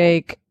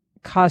heartache,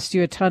 cost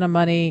you a ton of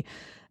money,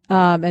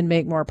 and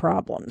make more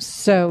problems.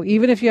 So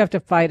even if you have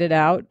to fight it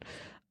out,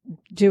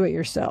 do it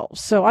yourself.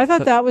 So I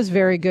thought that was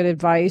very good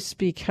advice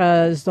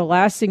because the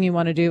last thing you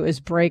want to do is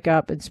break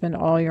up and spend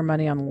all your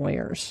money on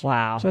lawyers.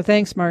 Wow. So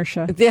thanks,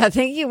 Marcia. Yeah,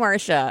 thank you,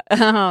 Marcia.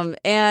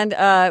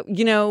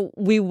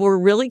 We were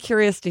really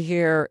curious to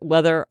hear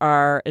whether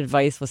our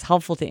advice was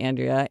helpful to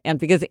Andrea. And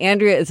because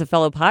Andrea is a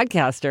fellow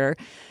podcaster,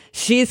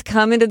 she's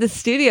come into the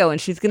studio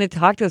and she's going to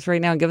talk to us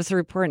right now and give us a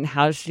report on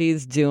how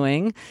she's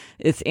doing.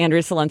 It's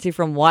Andrea Salensi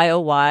from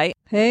YOY.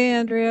 Hey,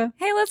 Andrea.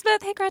 Hey,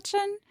 Elizabeth. Hey,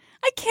 Gretchen.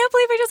 I can't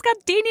believe I just got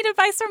dating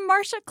advice from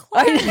Marcia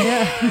Clark.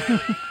 Yeah.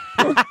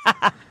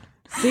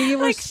 See, you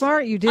were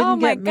smart. You didn't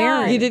get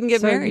married. You didn't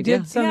get married. You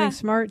did something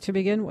smart to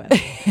begin with.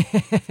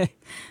 As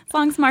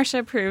long as Marcia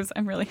approves,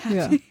 I'm really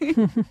happy.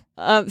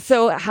 Yeah.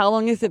 So how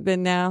long has it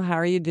been now? How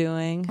are you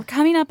doing? We're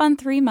coming up on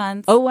 3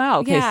 months. Oh, wow.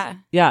 Okay.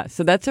 Yeah.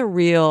 So that's a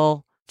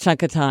real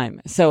chunk of time.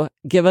 So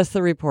give us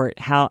the report.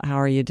 How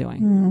are you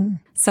doing? Mm.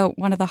 So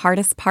one of the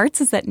hardest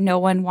parts is that no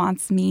one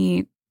wants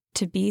me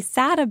to be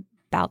sad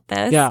about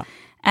this. Yeah.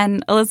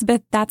 And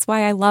Elizabeth, that's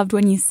why I loved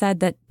when you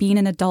said that being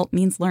an adult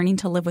means learning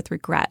to live with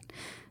regret.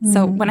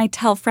 So when I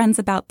tell friends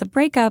about the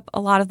breakup, a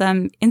lot of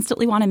them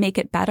instantly want to make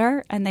it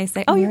better. And they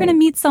say, you're going to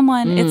meet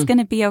someone. It's going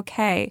to be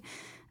okay.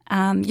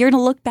 You're going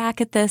to look back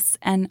at this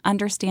and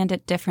understand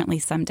it differently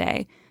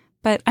someday.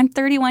 But I'm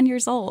 31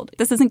 years old.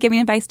 This isn't giving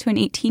advice to an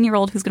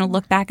 18-year-old who's going to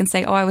look back and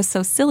say, I was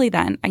so silly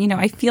then.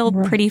 I feel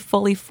pretty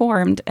fully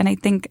formed. And I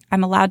think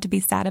I'm allowed to be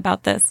sad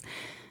about this.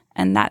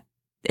 And that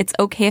it's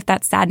okay if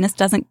that sadness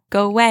doesn't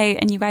go away.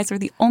 And you guys are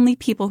the only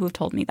people who've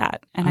told me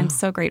that. And I'm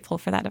so grateful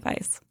for that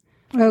advice.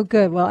 Oh,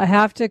 good. Well, I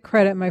have to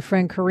credit my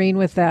friend Corrine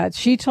with that.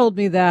 She told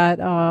me that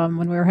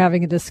when we were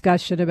having a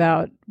discussion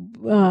about,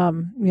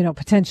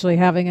 potentially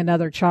having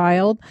another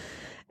child.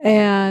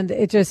 And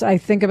I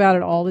think about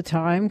it all the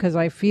time because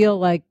I feel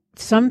like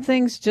some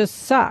things just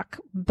suck,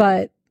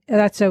 but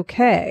that's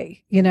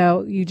okay.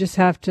 You just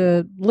have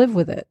to live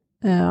with it.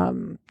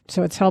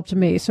 So it's helped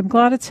me. So I'm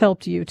glad it's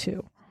helped you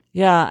too.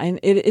 Yeah, and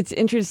it's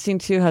interesting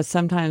too how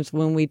sometimes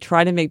when we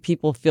try to make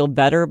people feel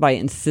better by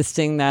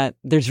insisting that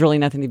there's really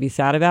nothing to be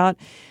sad about,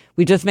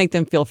 we just make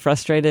them feel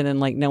frustrated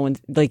and like no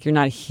one's like you're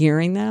not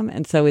hearing them.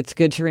 And so it's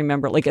good to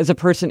remember, like as a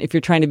person, if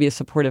you're trying to be a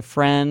supportive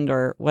friend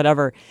or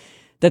whatever,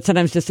 that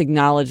sometimes just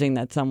acknowledging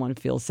that someone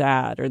feels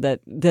sad or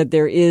that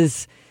there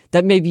is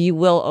that maybe you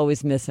will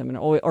always miss him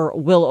or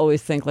will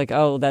always think like,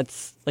 oh,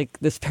 that's like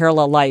this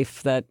parallel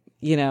life that,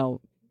 you know,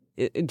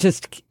 it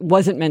just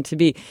wasn't meant to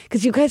be,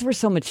 because you guys were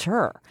so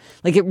mature.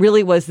 Like it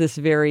really was this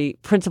very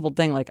principled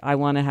thing. Like, I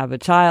want to have a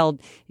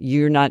child.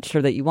 You're not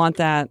sure that you want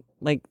that.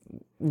 Like,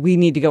 we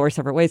need to go our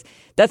separate ways.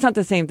 That's not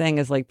the same thing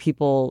as like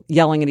people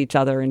yelling at each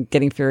other and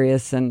getting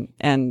furious. And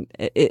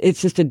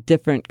it's just a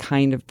different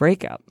kind of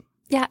breakup.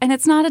 Yeah, and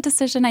it's not a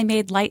decision I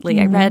made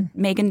lightly. I read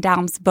Megan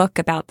Daum's book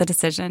about the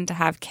decision to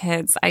have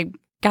kids. I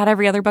got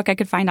every other book I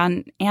could find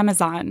on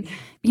Amazon.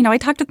 You know, I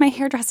talked with my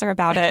hairdresser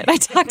about it. I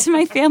talked to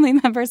my family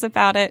members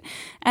about it.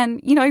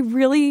 And, you know,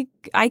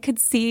 I could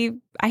see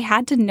I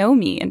had to know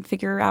me and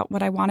figure out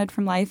what I wanted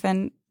from life.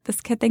 And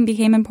this kid thing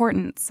became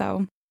important.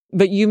 So.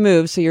 But you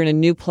moved, so you're in a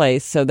new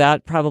place. So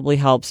that probably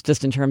helps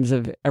just in terms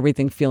of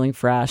everything feeling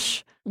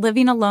fresh.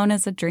 Living alone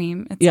is a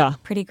dream. It's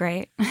pretty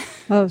great.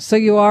 Oh, so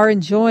you are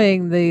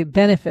enjoying the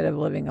benefit of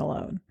living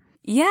alone.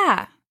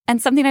 Yeah.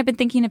 And something I've been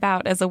thinking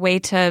about as a way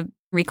to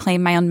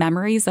reclaim my own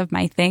memories of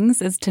my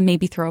things is to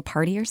maybe throw a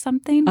party or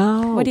something.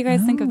 Oh, what do you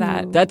guys think of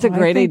that? That's a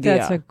great idea.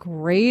 That's a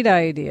great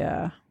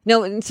idea.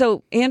 No, and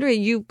so Andrea,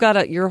 you've got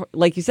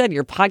like you said,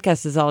 your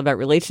podcast is all about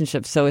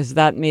relationships. So has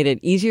that made it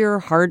easier,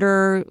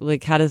 harder?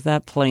 Like, how does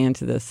that play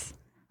into this?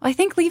 Well, I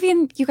think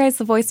leaving you guys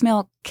the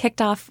voicemail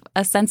kicked off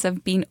a sense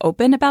of being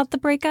open about the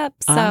breakup.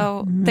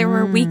 So there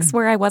were weeks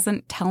where I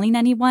wasn't telling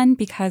anyone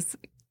because,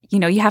 you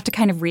know, you have to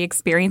kind of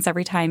re-experience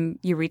every time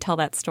you retell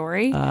that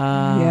story.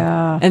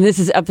 Yeah. And this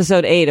is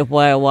episode 8 of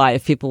YOY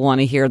if people want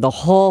to hear the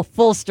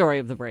full story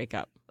of the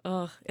breakup.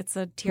 Oh, it's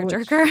a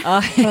tearjerker.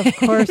 Of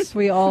course,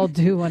 we all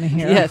do want to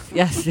hear.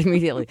 Yes,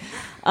 immediately.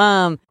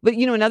 But,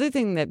 you know, another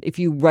thing that if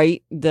you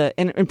write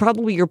and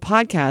probably your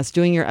podcast,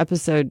 doing your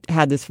episode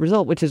had this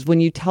result, which is when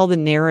you tell the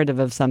narrative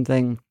of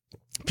something,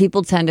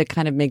 people tend to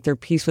kind of make their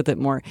peace with it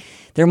more.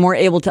 They're more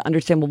able to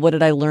understand, well, what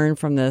did I learn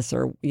from this?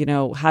 Or, you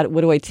know, what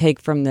do I take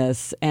from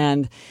this?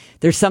 And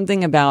there's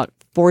something about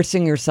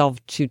forcing yourself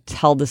to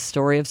tell the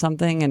story of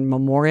something and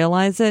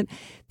memorialize it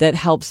that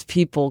helps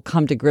people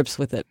come to grips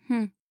with it.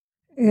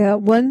 Yeah,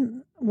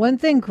 one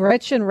thing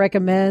Gretchen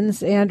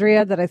recommends,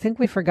 Andrea, that I think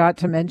we forgot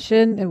to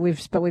mention, and we've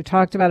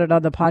talked about it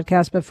on the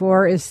podcast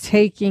before, is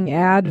taking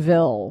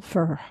Advil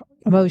for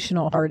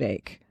emotional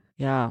heartache.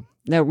 Yeah.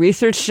 Now,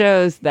 research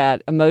shows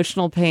that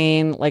emotional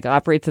pain like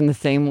operates in the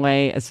same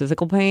way as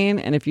physical pain,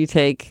 and if you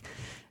take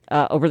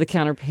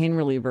over-the-counter pain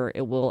reliever,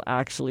 it will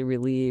actually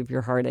relieve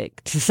your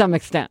heartache to some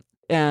extent.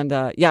 And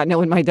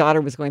when my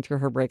daughter was going through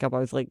her breakup, I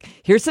was like,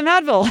 here's some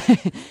Advil.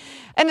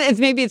 And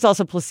maybe it's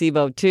also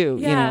placebo too,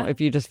 you know,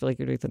 if you just feel like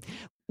you're doing something.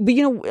 But,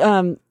 you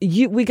know,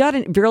 we got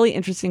a really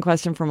interesting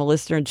question from a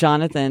listener,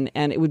 Jonathan,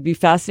 and it would be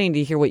fascinating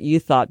to hear what you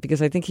thought,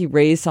 because I think he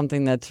raised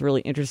something that's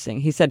really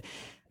interesting. He said,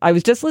 I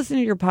was just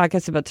listening to your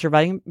podcast about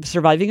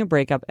surviving a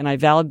breakup, and I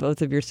valid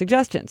both of your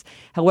suggestions.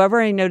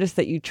 However, I noticed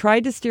that you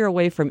tried to steer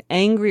away from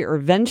angry or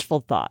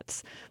vengeful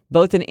thoughts,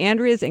 both in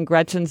Andrea's and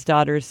Gretchen's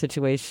daughter's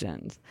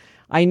situations.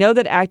 I know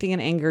that acting in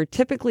anger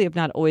typically, if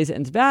not always,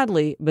 ends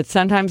badly, but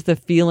sometimes the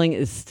feeling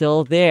is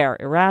still there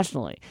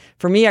irrationally.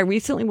 For me, I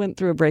recently went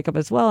through a breakup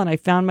as well, and I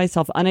found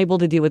myself unable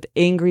to deal with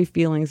angry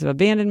feelings of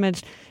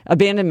abandonment,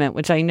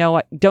 which I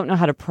don't know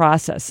how to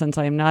process since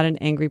I am not an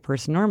angry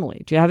person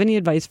normally. Do you have any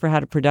advice for how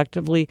to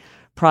productively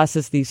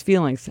process these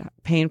feelings,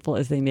 painful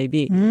as they may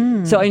be?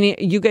 So, I mean,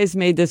 you guys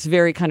made this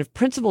very kind of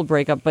principled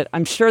breakup, but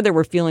I'm sure there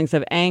were feelings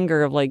of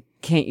anger of like,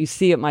 can't you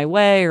see it my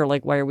way? Or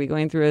like, why are we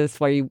going through this?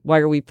 Why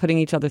are we putting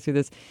each other through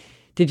this?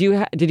 Did you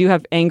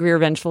have angry or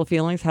vengeful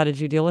feelings? How did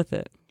you deal with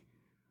it?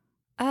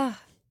 Or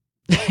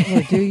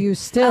do you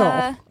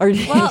still?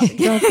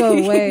 Don't go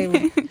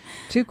away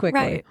too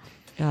quickly. Right.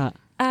 Yeah.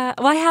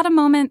 Well, I had a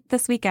moment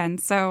this weekend,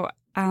 so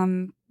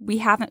we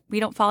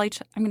don't follow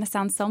each. I'm going to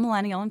sound so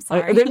millennial. I'm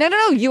sorry.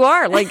 No, you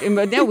are. Like,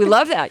 no, we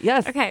love that.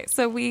 Yes. Okay,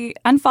 so we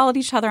unfollowed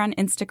each other on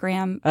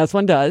Instagram. As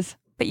one does.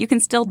 But you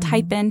can still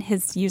type in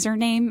his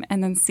username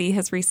and then see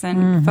his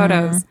recent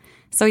photos.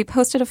 So he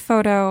posted a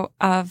photo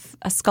of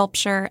a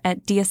sculpture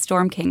at Dia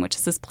Storm King, which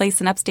is this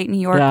place in upstate New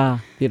York. Yeah,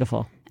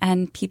 beautiful.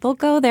 And people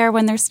go there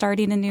when they're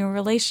starting a new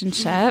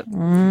relationship.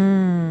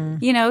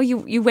 You know,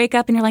 you wake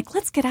up and you're like,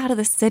 let's get out of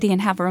the city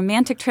and have a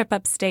romantic trip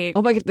upstate.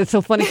 Oh my God, that's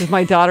so funny because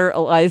my daughter,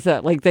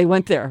 Eliza, like they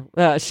went there.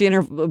 She and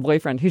her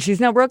boyfriend, who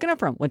she's now broken up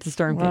from, went to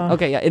Storm King.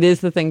 Okay, yeah, it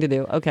is the thing to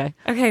do. Okay,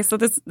 so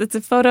it's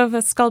a photo of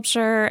a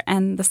sculpture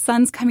and the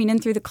sun's coming in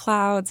through the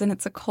clouds and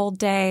it's a cold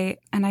day.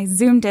 And I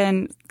zoomed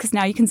in because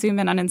now you can zoom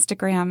in on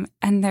Instagram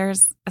and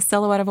there's a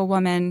silhouette of a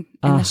woman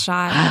in the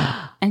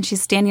shot and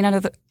she's standing under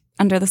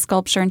the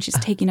sculpture and she's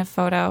taking a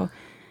photo.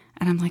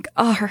 And I'm like,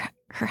 oh,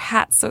 her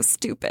hat's so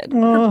stupid.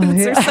 Her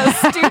boots are so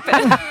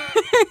stupid.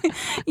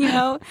 You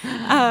know?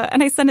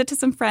 And I send it to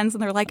some friends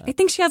and they're like, I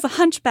think she has a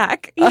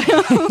hunchback. You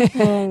know?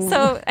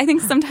 So I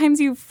think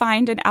sometimes you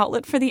find an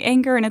outlet for the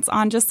anger and it's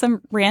on just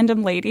some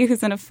random lady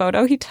who's in a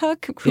photo he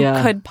took who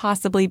could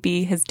possibly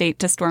be his date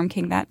to Storm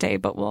King that day,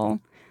 but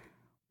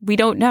we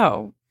don't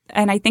know.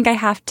 And I think I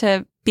have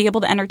to be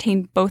able to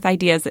entertain both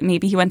ideas that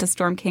maybe he went to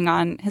Storm King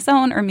on his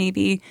own or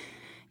maybe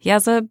he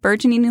has a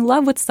burgeoning new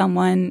love with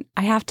someone.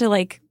 I have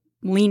to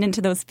lean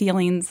into those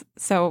feelings.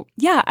 So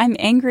yeah, I'm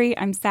angry.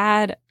 I'm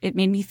sad. It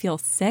made me feel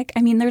sick.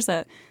 I mean, there's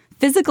a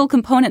physical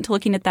component to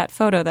looking at that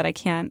photo that I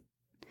can't,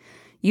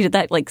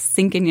 that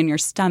sinking in your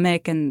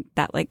stomach and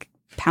that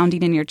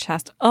pounding in your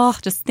chest. Oh,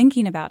 just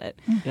thinking about it.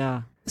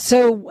 Yeah.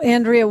 So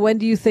Andrea, when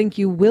do you think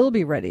you will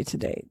be ready to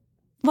date?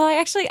 Well,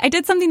 I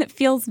did something that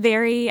feels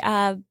very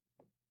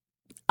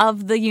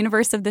of the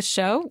universe of the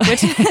show,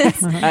 which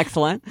is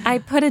excellent. I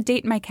put a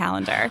date in my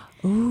calendar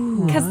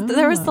because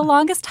there was the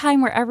longest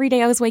time where every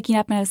day I was waking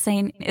up and I was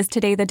saying, is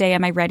today the day?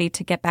 Am I ready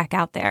to get back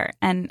out there?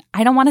 And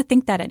I don't want to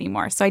think that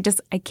anymore. So I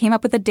came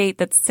up with a date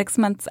that's 6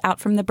 months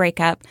out from the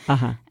breakup.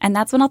 And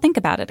that's when I'll think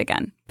about it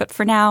again. But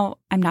for now,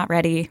 I'm not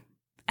ready.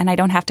 And I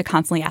don't have to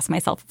constantly ask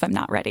myself if I'm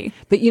not ready.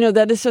 But,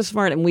 that is so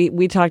smart. And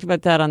we talked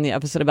about that on the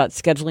episode about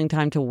scheduling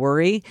time to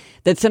worry.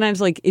 That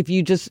sometimes, if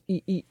you just,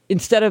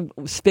 instead of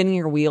spinning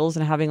your wheels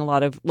and having a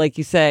lot of, like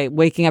you say,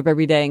 waking up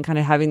every day and kind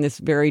of having this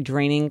very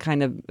draining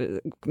kind of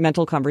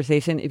mental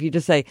conversation, if you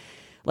just say,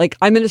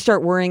 I'm going to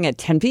start worrying at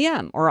 10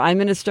 p.m. or I'm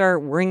going to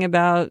start worrying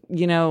about,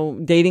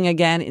 dating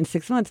again in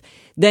 6 months,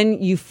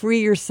 then you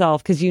free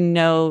yourself because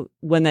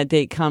when that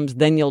date comes,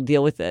 then you'll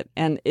deal with it.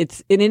 And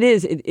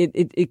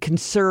it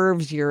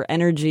conserves your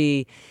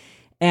energy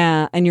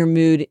and your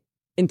mood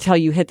until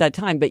you hit that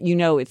time. But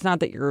it's not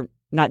that you're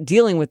not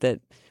dealing with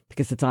it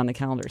because it's on the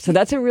calendar. So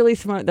that's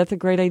a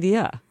great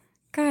idea.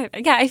 Good.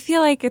 Yeah, I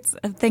feel like it's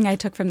a thing I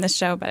took from this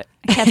show, but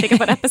I can't think of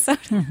what episode.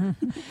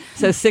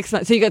 So 6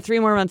 months. So you got 3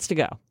 more months to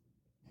go.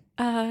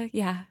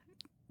 Yeah.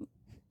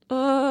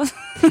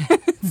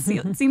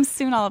 It seems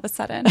soon all of a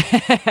sudden.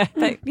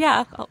 But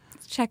yeah, I'll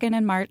check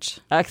in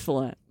March.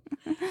 Excellent.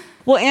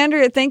 Well,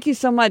 Andrea, thank you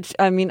so much.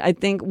 I mean, I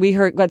think we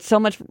got so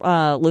much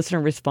listener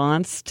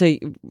response to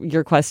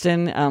your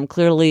question.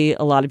 Clearly,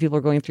 a lot of people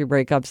are going through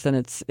breakups, and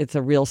it's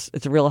a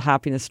real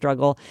happiness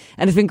struggle.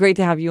 And it's been great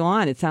to have you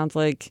on. It sounds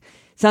like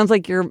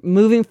you're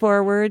moving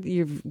forward.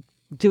 You're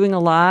doing a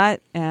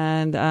lot,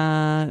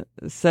 and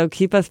so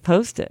keep us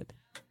posted.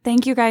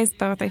 Thank you guys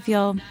both. I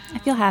feel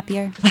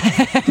happier.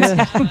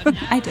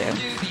 I do.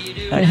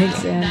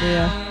 Thanks,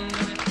 Andrea.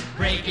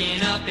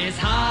 Breaking up is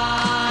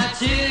hard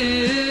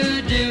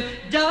to do.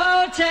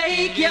 Don't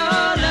take your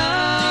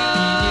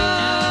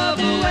love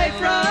away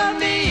from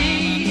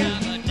me.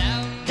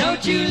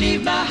 Don't you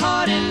leave my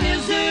heart in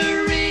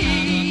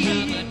misery.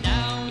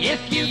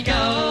 If you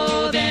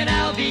go, then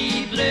I'll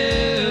be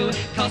blue.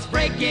 'Cause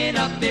breaking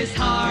up is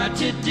hard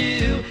to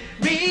do.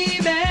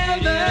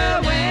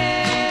 Remember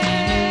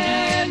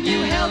when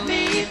you held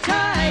me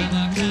tight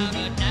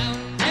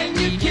and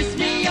you kissed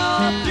me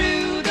all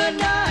through the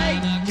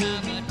night.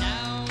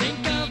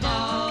 Think of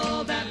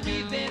all that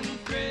we've been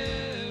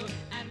through,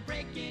 and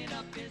breaking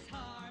up is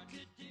hard to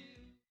do.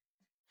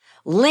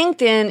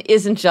 LinkedIn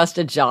isn't just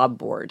a job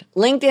board.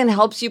 LinkedIn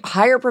helps you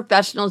hire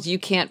professionals you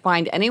can't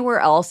find anywhere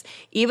else,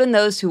 even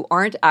those who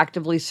aren't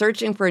actively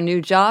searching for a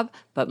new job,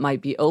 but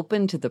might be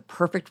open to the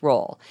perfect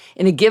role.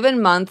 In a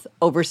given month,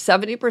 over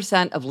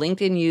 70% of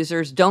LinkedIn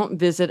users don't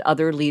visit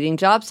other leading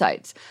job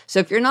sites. So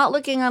if you're not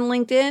looking on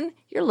LinkedIn,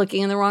 you're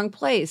looking in the wrong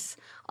place.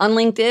 On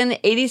LinkedIn,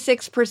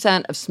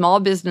 86% of small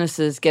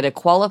businesses get a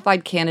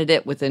qualified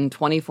candidate within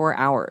 24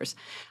 hours.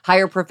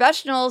 Hire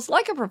professionals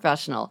like a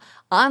professional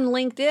on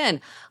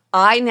LinkedIn.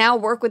 I now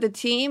work with a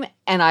team,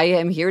 and I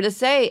am here to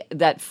say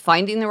that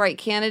finding the right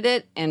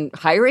candidate and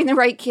hiring the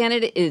right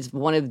candidate is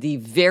one of the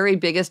very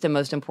biggest and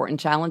most important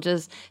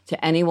challenges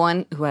to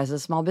anyone who has a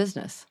small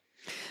business.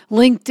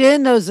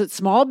 LinkedIn knows that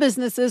small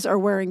businesses are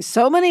wearing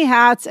so many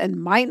hats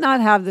and might not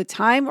have the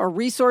time or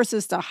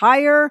resources to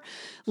hire.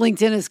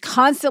 LinkedIn is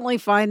constantly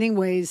finding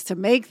ways to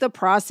make the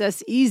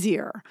process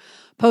easier.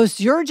 Post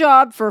your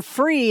job for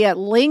free at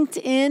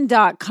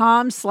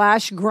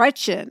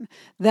linkedin.com/Gretchen.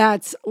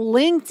 That's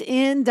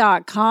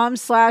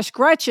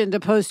linkedin.com/Gretchen to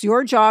post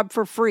your job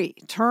for free.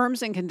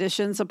 Terms and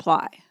conditions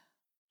apply.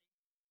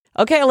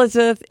 Okay,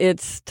 Elizabeth,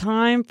 it's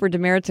time for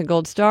demerits and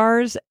gold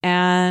stars,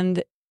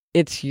 and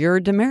it's your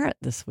demerit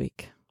this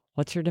week.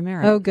 What's your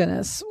demerit? Oh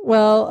goodness.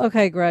 Well,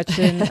 okay,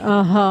 Gretchen.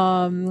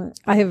 I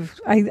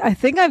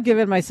think I've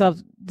given myself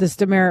this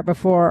demerit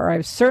before, or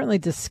I've certainly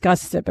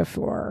discussed it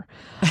before,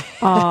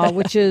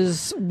 which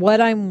is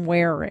what I'm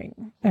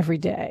wearing every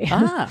day.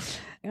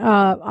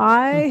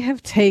 I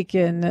have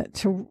taken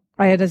to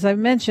as I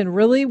mentioned,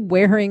 really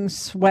wearing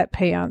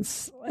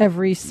sweatpants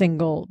every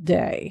single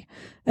day,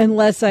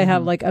 unless I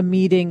have like a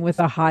meeting with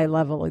a high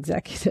level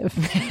executive.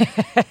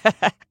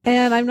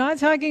 And I'm not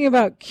talking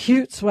about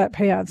cute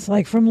sweatpants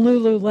like from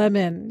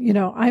Lululemon. You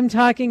know, I'm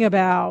talking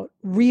about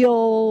real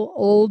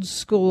old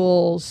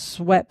school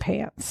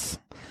sweatpants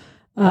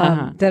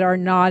that are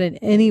not in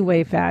any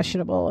way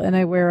fashionable. And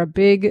I wear a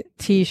big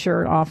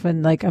t-shirt,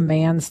 often like a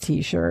man's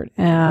t-shirt,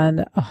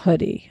 and a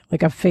hoodie,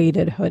 like a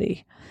faded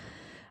hoodie.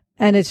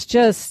 And it's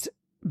just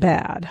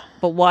bad.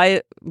 But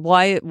why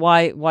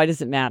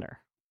does it matter?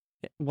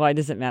 Why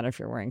does it matter if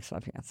you're wearing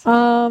sweatpants?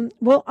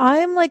 Well,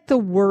 I'm like the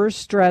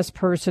worst dressed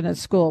person at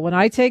school. When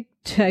I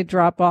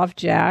drop off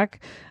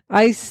Jack,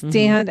 I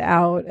stand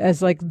out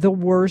as like the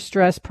worst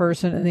dressed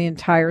person in the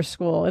entire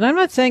school. And I'm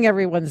not saying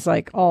everyone's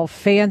like all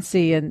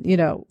fancy and, you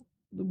know,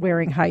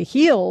 wearing high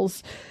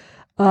heels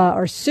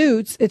or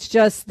suits. It's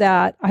just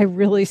that I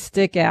really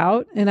stick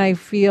out and I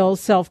feel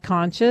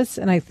self-conscious,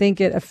 and I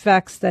think it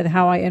affects then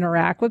how I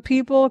interact with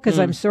people because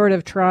I'm sort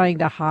of trying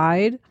to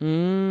hide,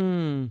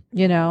 you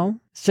know?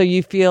 So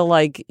you feel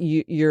like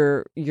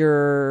you're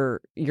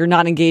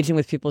not engaging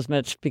with people as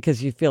much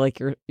because you feel like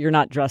you're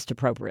not dressed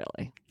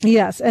appropriately.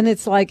 Yes, and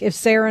it's like if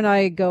Sarah and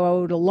I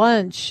go to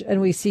lunch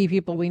and we see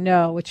people we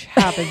know, which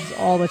happens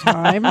all the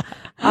time,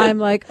 I'm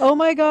like, oh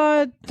my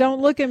God, don't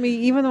look at me,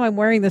 even though I'm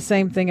wearing the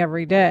same thing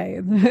every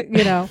day,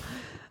 you know.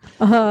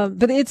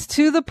 But it's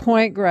to the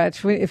point,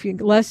 Gretch,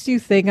 lest you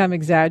think I'm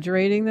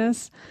exaggerating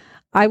this.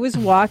 I was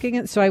walking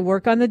it. So I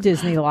work on the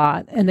Disney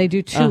lot and they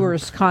do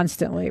tours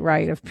constantly,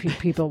 right? If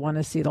people want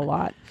to see the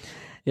lot.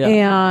 Yeah.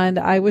 And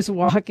I was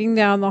walking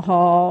down the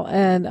hall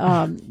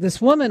and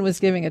this woman was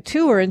giving a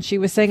tour and she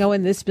was saying, oh,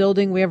 in this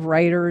building, we have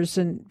writers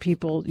and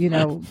people, you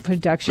know,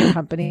 production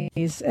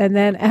companies. And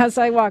then as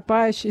I walked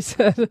by, she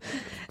said,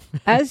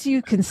 as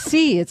you can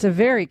see, it's a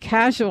very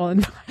casual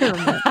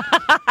environment.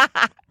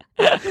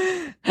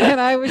 And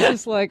I was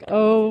just like,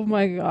 oh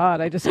my God,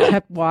 I just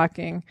kept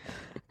walking.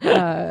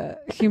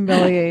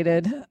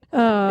 Humiliated.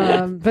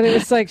 But it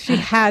was like she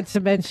had to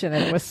mention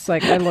it. It was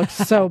like I looked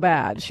so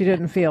bad. She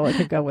didn't feel it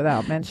could go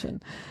without mention.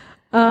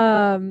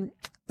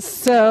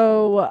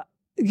 So,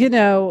 you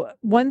know,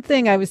 one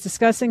thing I was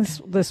discussing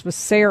this with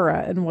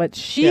Sarah and what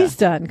she's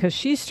done, because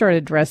she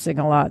started dressing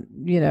a lot,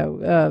 you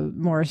know,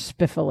 more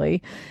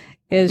spiffily,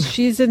 is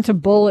she's into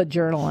bullet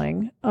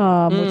journaling,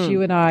 which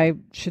you and I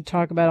should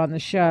talk about on the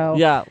show.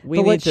 Yeah,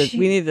 we need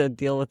to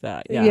deal with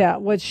that. Yeah,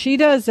 what she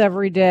does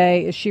every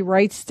day is she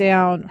writes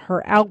down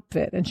her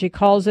outfit, and she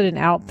calls it an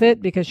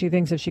outfit because she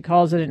thinks if she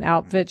calls it an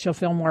outfit, she'll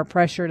feel more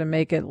pressure to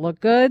make it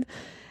look good.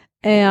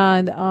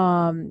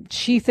 And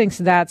she thinks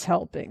that's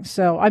helping.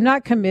 So I'm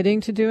not committing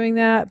to doing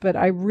that, but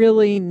I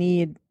really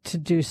need to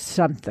do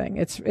something.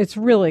 It's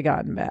really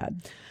gotten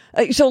bad.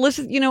 So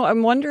listen, you know,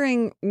 I'm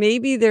wondering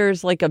maybe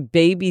there's like a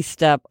baby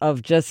step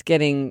of just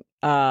getting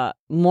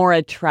more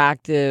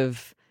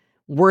attractive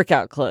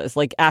workout clothes,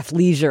 like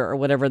athleisure or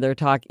whatever they're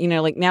talking. You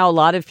know, like now a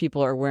lot of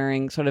people are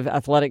wearing sort of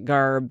athletic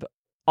garb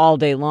all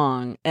day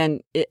long.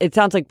 And it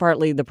sounds like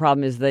partly the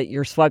problem is that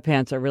your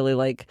sweatpants are really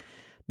like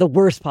the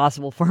worst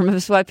possible form of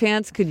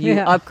sweatpants. Could you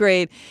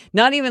upgrade,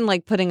 not even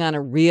like putting on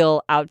a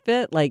real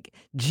outfit, like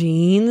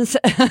jeans,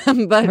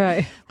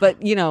 but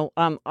you know,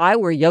 I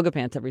wear yoga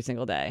pants every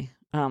single day.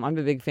 I'm a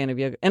big fan of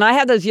yoga. And I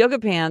have those yoga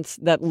pants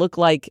that look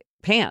like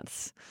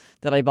pants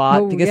that I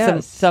bought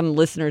because some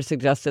listeners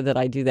suggested that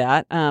I do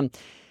that.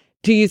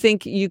 Do you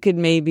think you could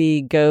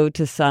maybe go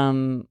to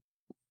some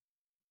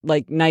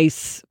like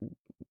nice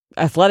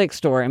athletic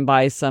store and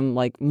buy some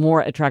like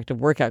more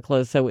attractive workout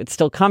clothes so it's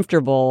still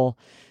comfortable,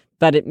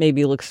 but it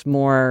maybe looks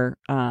more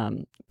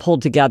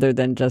pulled together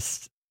than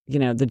just, you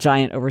know, the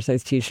giant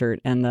oversized t-shirt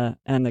and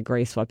the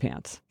gray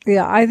sweatpants?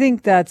 Yeah, I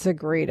think that's a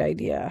great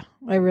idea.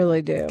 I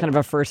really do. Kind of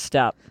a first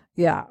step.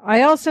 Yeah.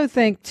 I also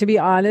think, to be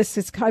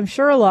honest, I'm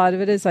sure a lot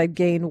of it is I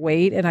gain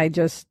weight and I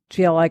just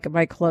feel like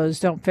my clothes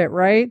don't fit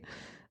right.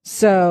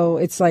 So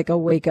it's like a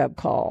wake up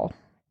call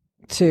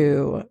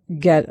to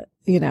get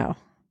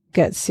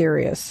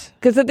serious.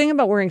 Because the thing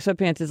about wearing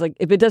sweatpants is like,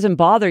 if it doesn't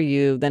bother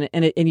you, then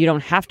and you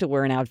don't have to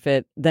wear an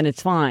outfit, then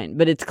it's fine.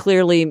 But it's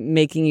clearly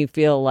making you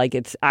feel like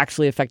it's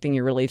actually affecting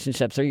your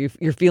relationships, or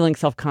you're feeling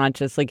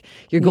self-conscious. Like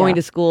you're going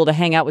to school to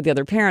hang out with the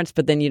other parents,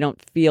 but then you don't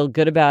feel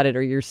good about it,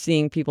 or you're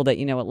seeing people that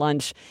you know at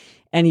lunch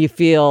and you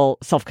feel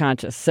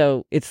self-conscious.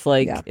 So it's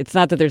like, it's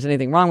not that there's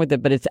anything wrong with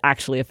it, but it's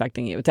actually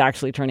affecting you. It's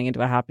actually turning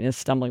into a happiness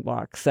stumbling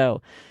block.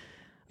 So,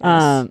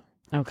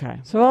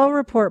 okay. So I'll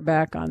report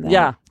back on that.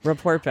 Yeah,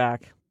 report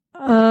back.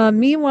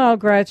 Meanwhile,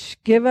 Gretch,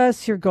 give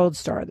us your gold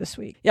star this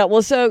week. Yeah,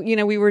 well, so, you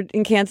know, we were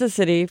in Kansas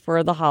City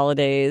for the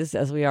holidays,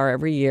 as we are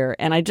every year.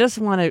 And I just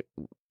want to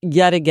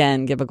yet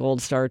again give a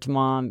gold star to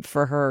Mom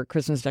for her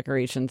Christmas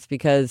decorations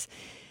because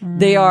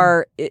they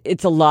are,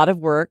 it's a lot of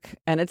work,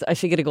 and I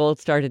should get a gold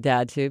star to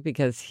Dad too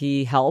because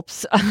he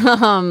helps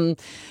do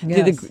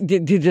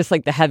just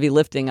like the heavy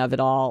lifting of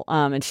it all.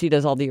 And she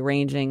does all the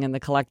arranging and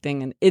the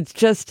collecting, and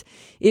it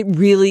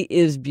really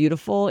is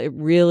beautiful. It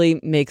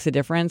really makes a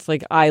difference.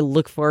 Like I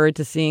look forward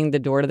to seeing the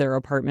door to their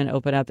apartment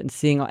open up and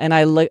seeing, and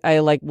I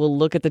will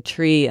look at the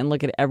tree and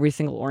look at every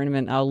single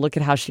ornament. I'll look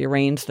at how she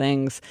arranged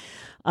things.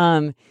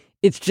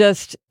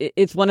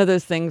 It's one of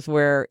those things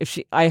where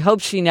I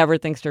hope she never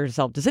thinks to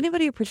herself, does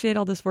anybody appreciate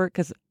all this work?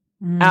 Because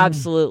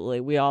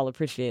absolutely, we all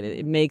appreciate it.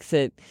 It makes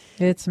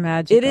it's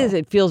magical. It is.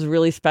 It feels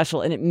really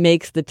special, and it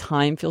makes the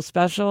time feel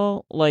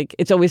special. Like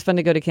it's always fun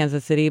to go to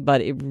Kansas City,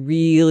 but it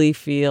really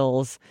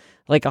feels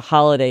like a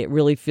holiday. It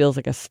really feels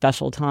like a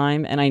special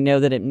time. And I know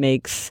that it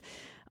makes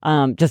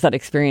just that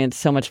experience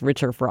so much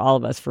richer for all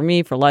of us, for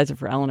me, for Liza,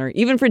 for Eleanor,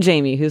 even for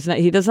Jamie,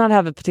 he does not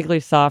have a particularly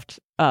soft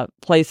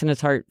place in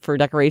his heart for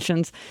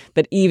decorations,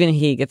 but even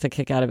he gets a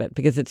kick out of it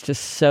because it's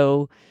just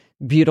so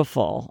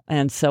beautiful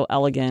and so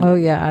elegant. Oh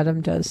yeah, Adam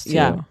does too.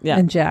 Yeah.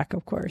 And Jack,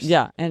 of course.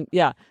 Yeah.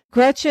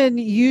 Gretchen,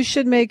 you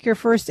should make your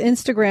first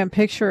Instagram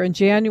picture in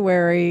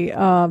January.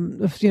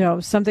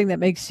 Something that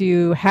makes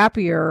you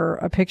happier,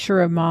 a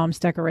picture of Mom's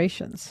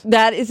decorations.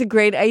 That is a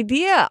great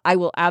idea. I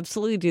will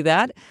absolutely do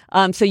that.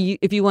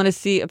 If you want to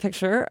see a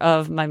picture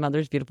of my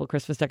mother's beautiful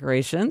Christmas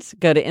decorations,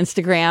 go to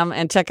Instagram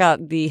and check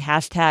out the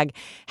hashtag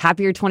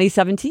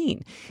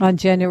Happier2017 on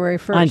January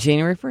 1st. On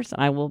January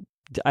 1st,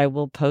 I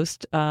will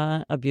post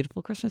a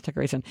beautiful Christmas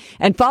decoration,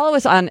 and follow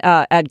us on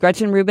at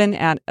Gretchen Rubin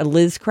at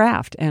Liz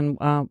Craft, and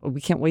we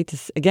can't wait to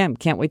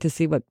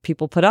see what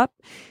people put up,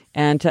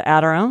 and to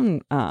add our own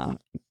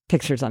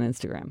pictures on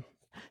Instagram.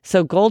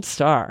 So gold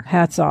star.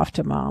 Hats off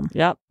to Mom.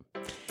 Yep.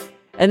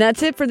 And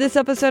that's it for this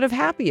episode of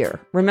Happier.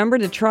 Remember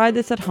to try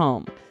this at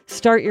home.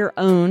 Start your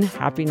own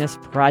happiness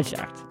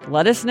project.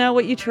 Let us know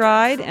what you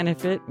tried and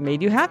if it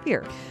made you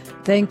happier.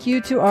 Thank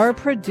you to our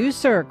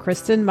producer,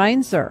 Kristen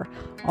Meinzer.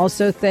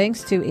 Also,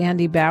 thanks to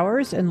Andy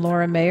Bowers and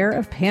Laura Mayer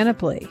of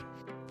Panoply.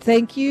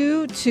 Thank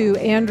you to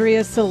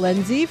Andrea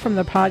Silenzi from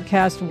the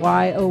podcast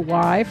Why Oh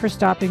Why for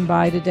stopping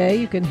by today.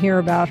 You can hear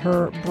about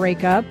her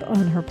breakup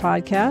on her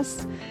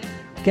podcast.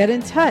 Get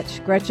in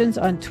touch. Gretchen's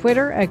on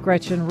Twitter at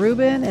Gretchen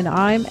Rubin, and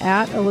I'm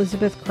at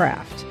Elizabeth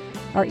Craft.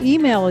 Our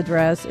email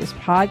address is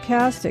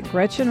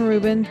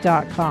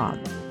podcast@GretchenRubin.com.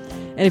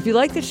 And if you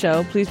like the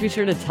show, please be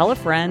sure to tell a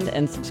friend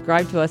and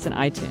subscribe to us in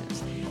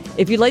iTunes.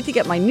 If you'd like to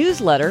get my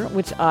newsletter,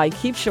 which I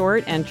keep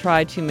short and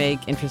try to make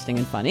interesting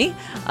and funny,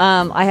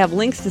 I have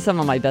links to some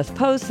of my best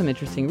posts, some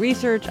interesting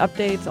research,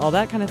 updates, all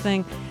that kind of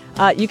thing.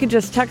 You can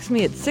just text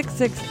me at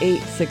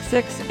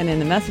 66866, and in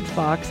the message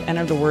box,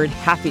 enter the word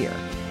happier.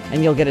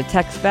 And you'll get a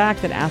text back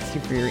that asks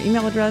you for your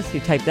email address. You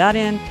type that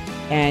in,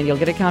 and you'll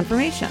get a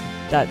confirmation.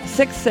 That's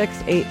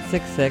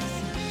 66866,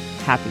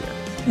 happier.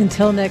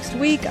 Until next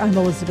week, I'm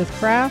Elizabeth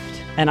Craft.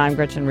 And I'm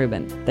Gretchen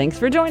Rubin. Thanks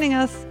for joining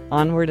us.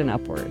 Onward and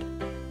upward.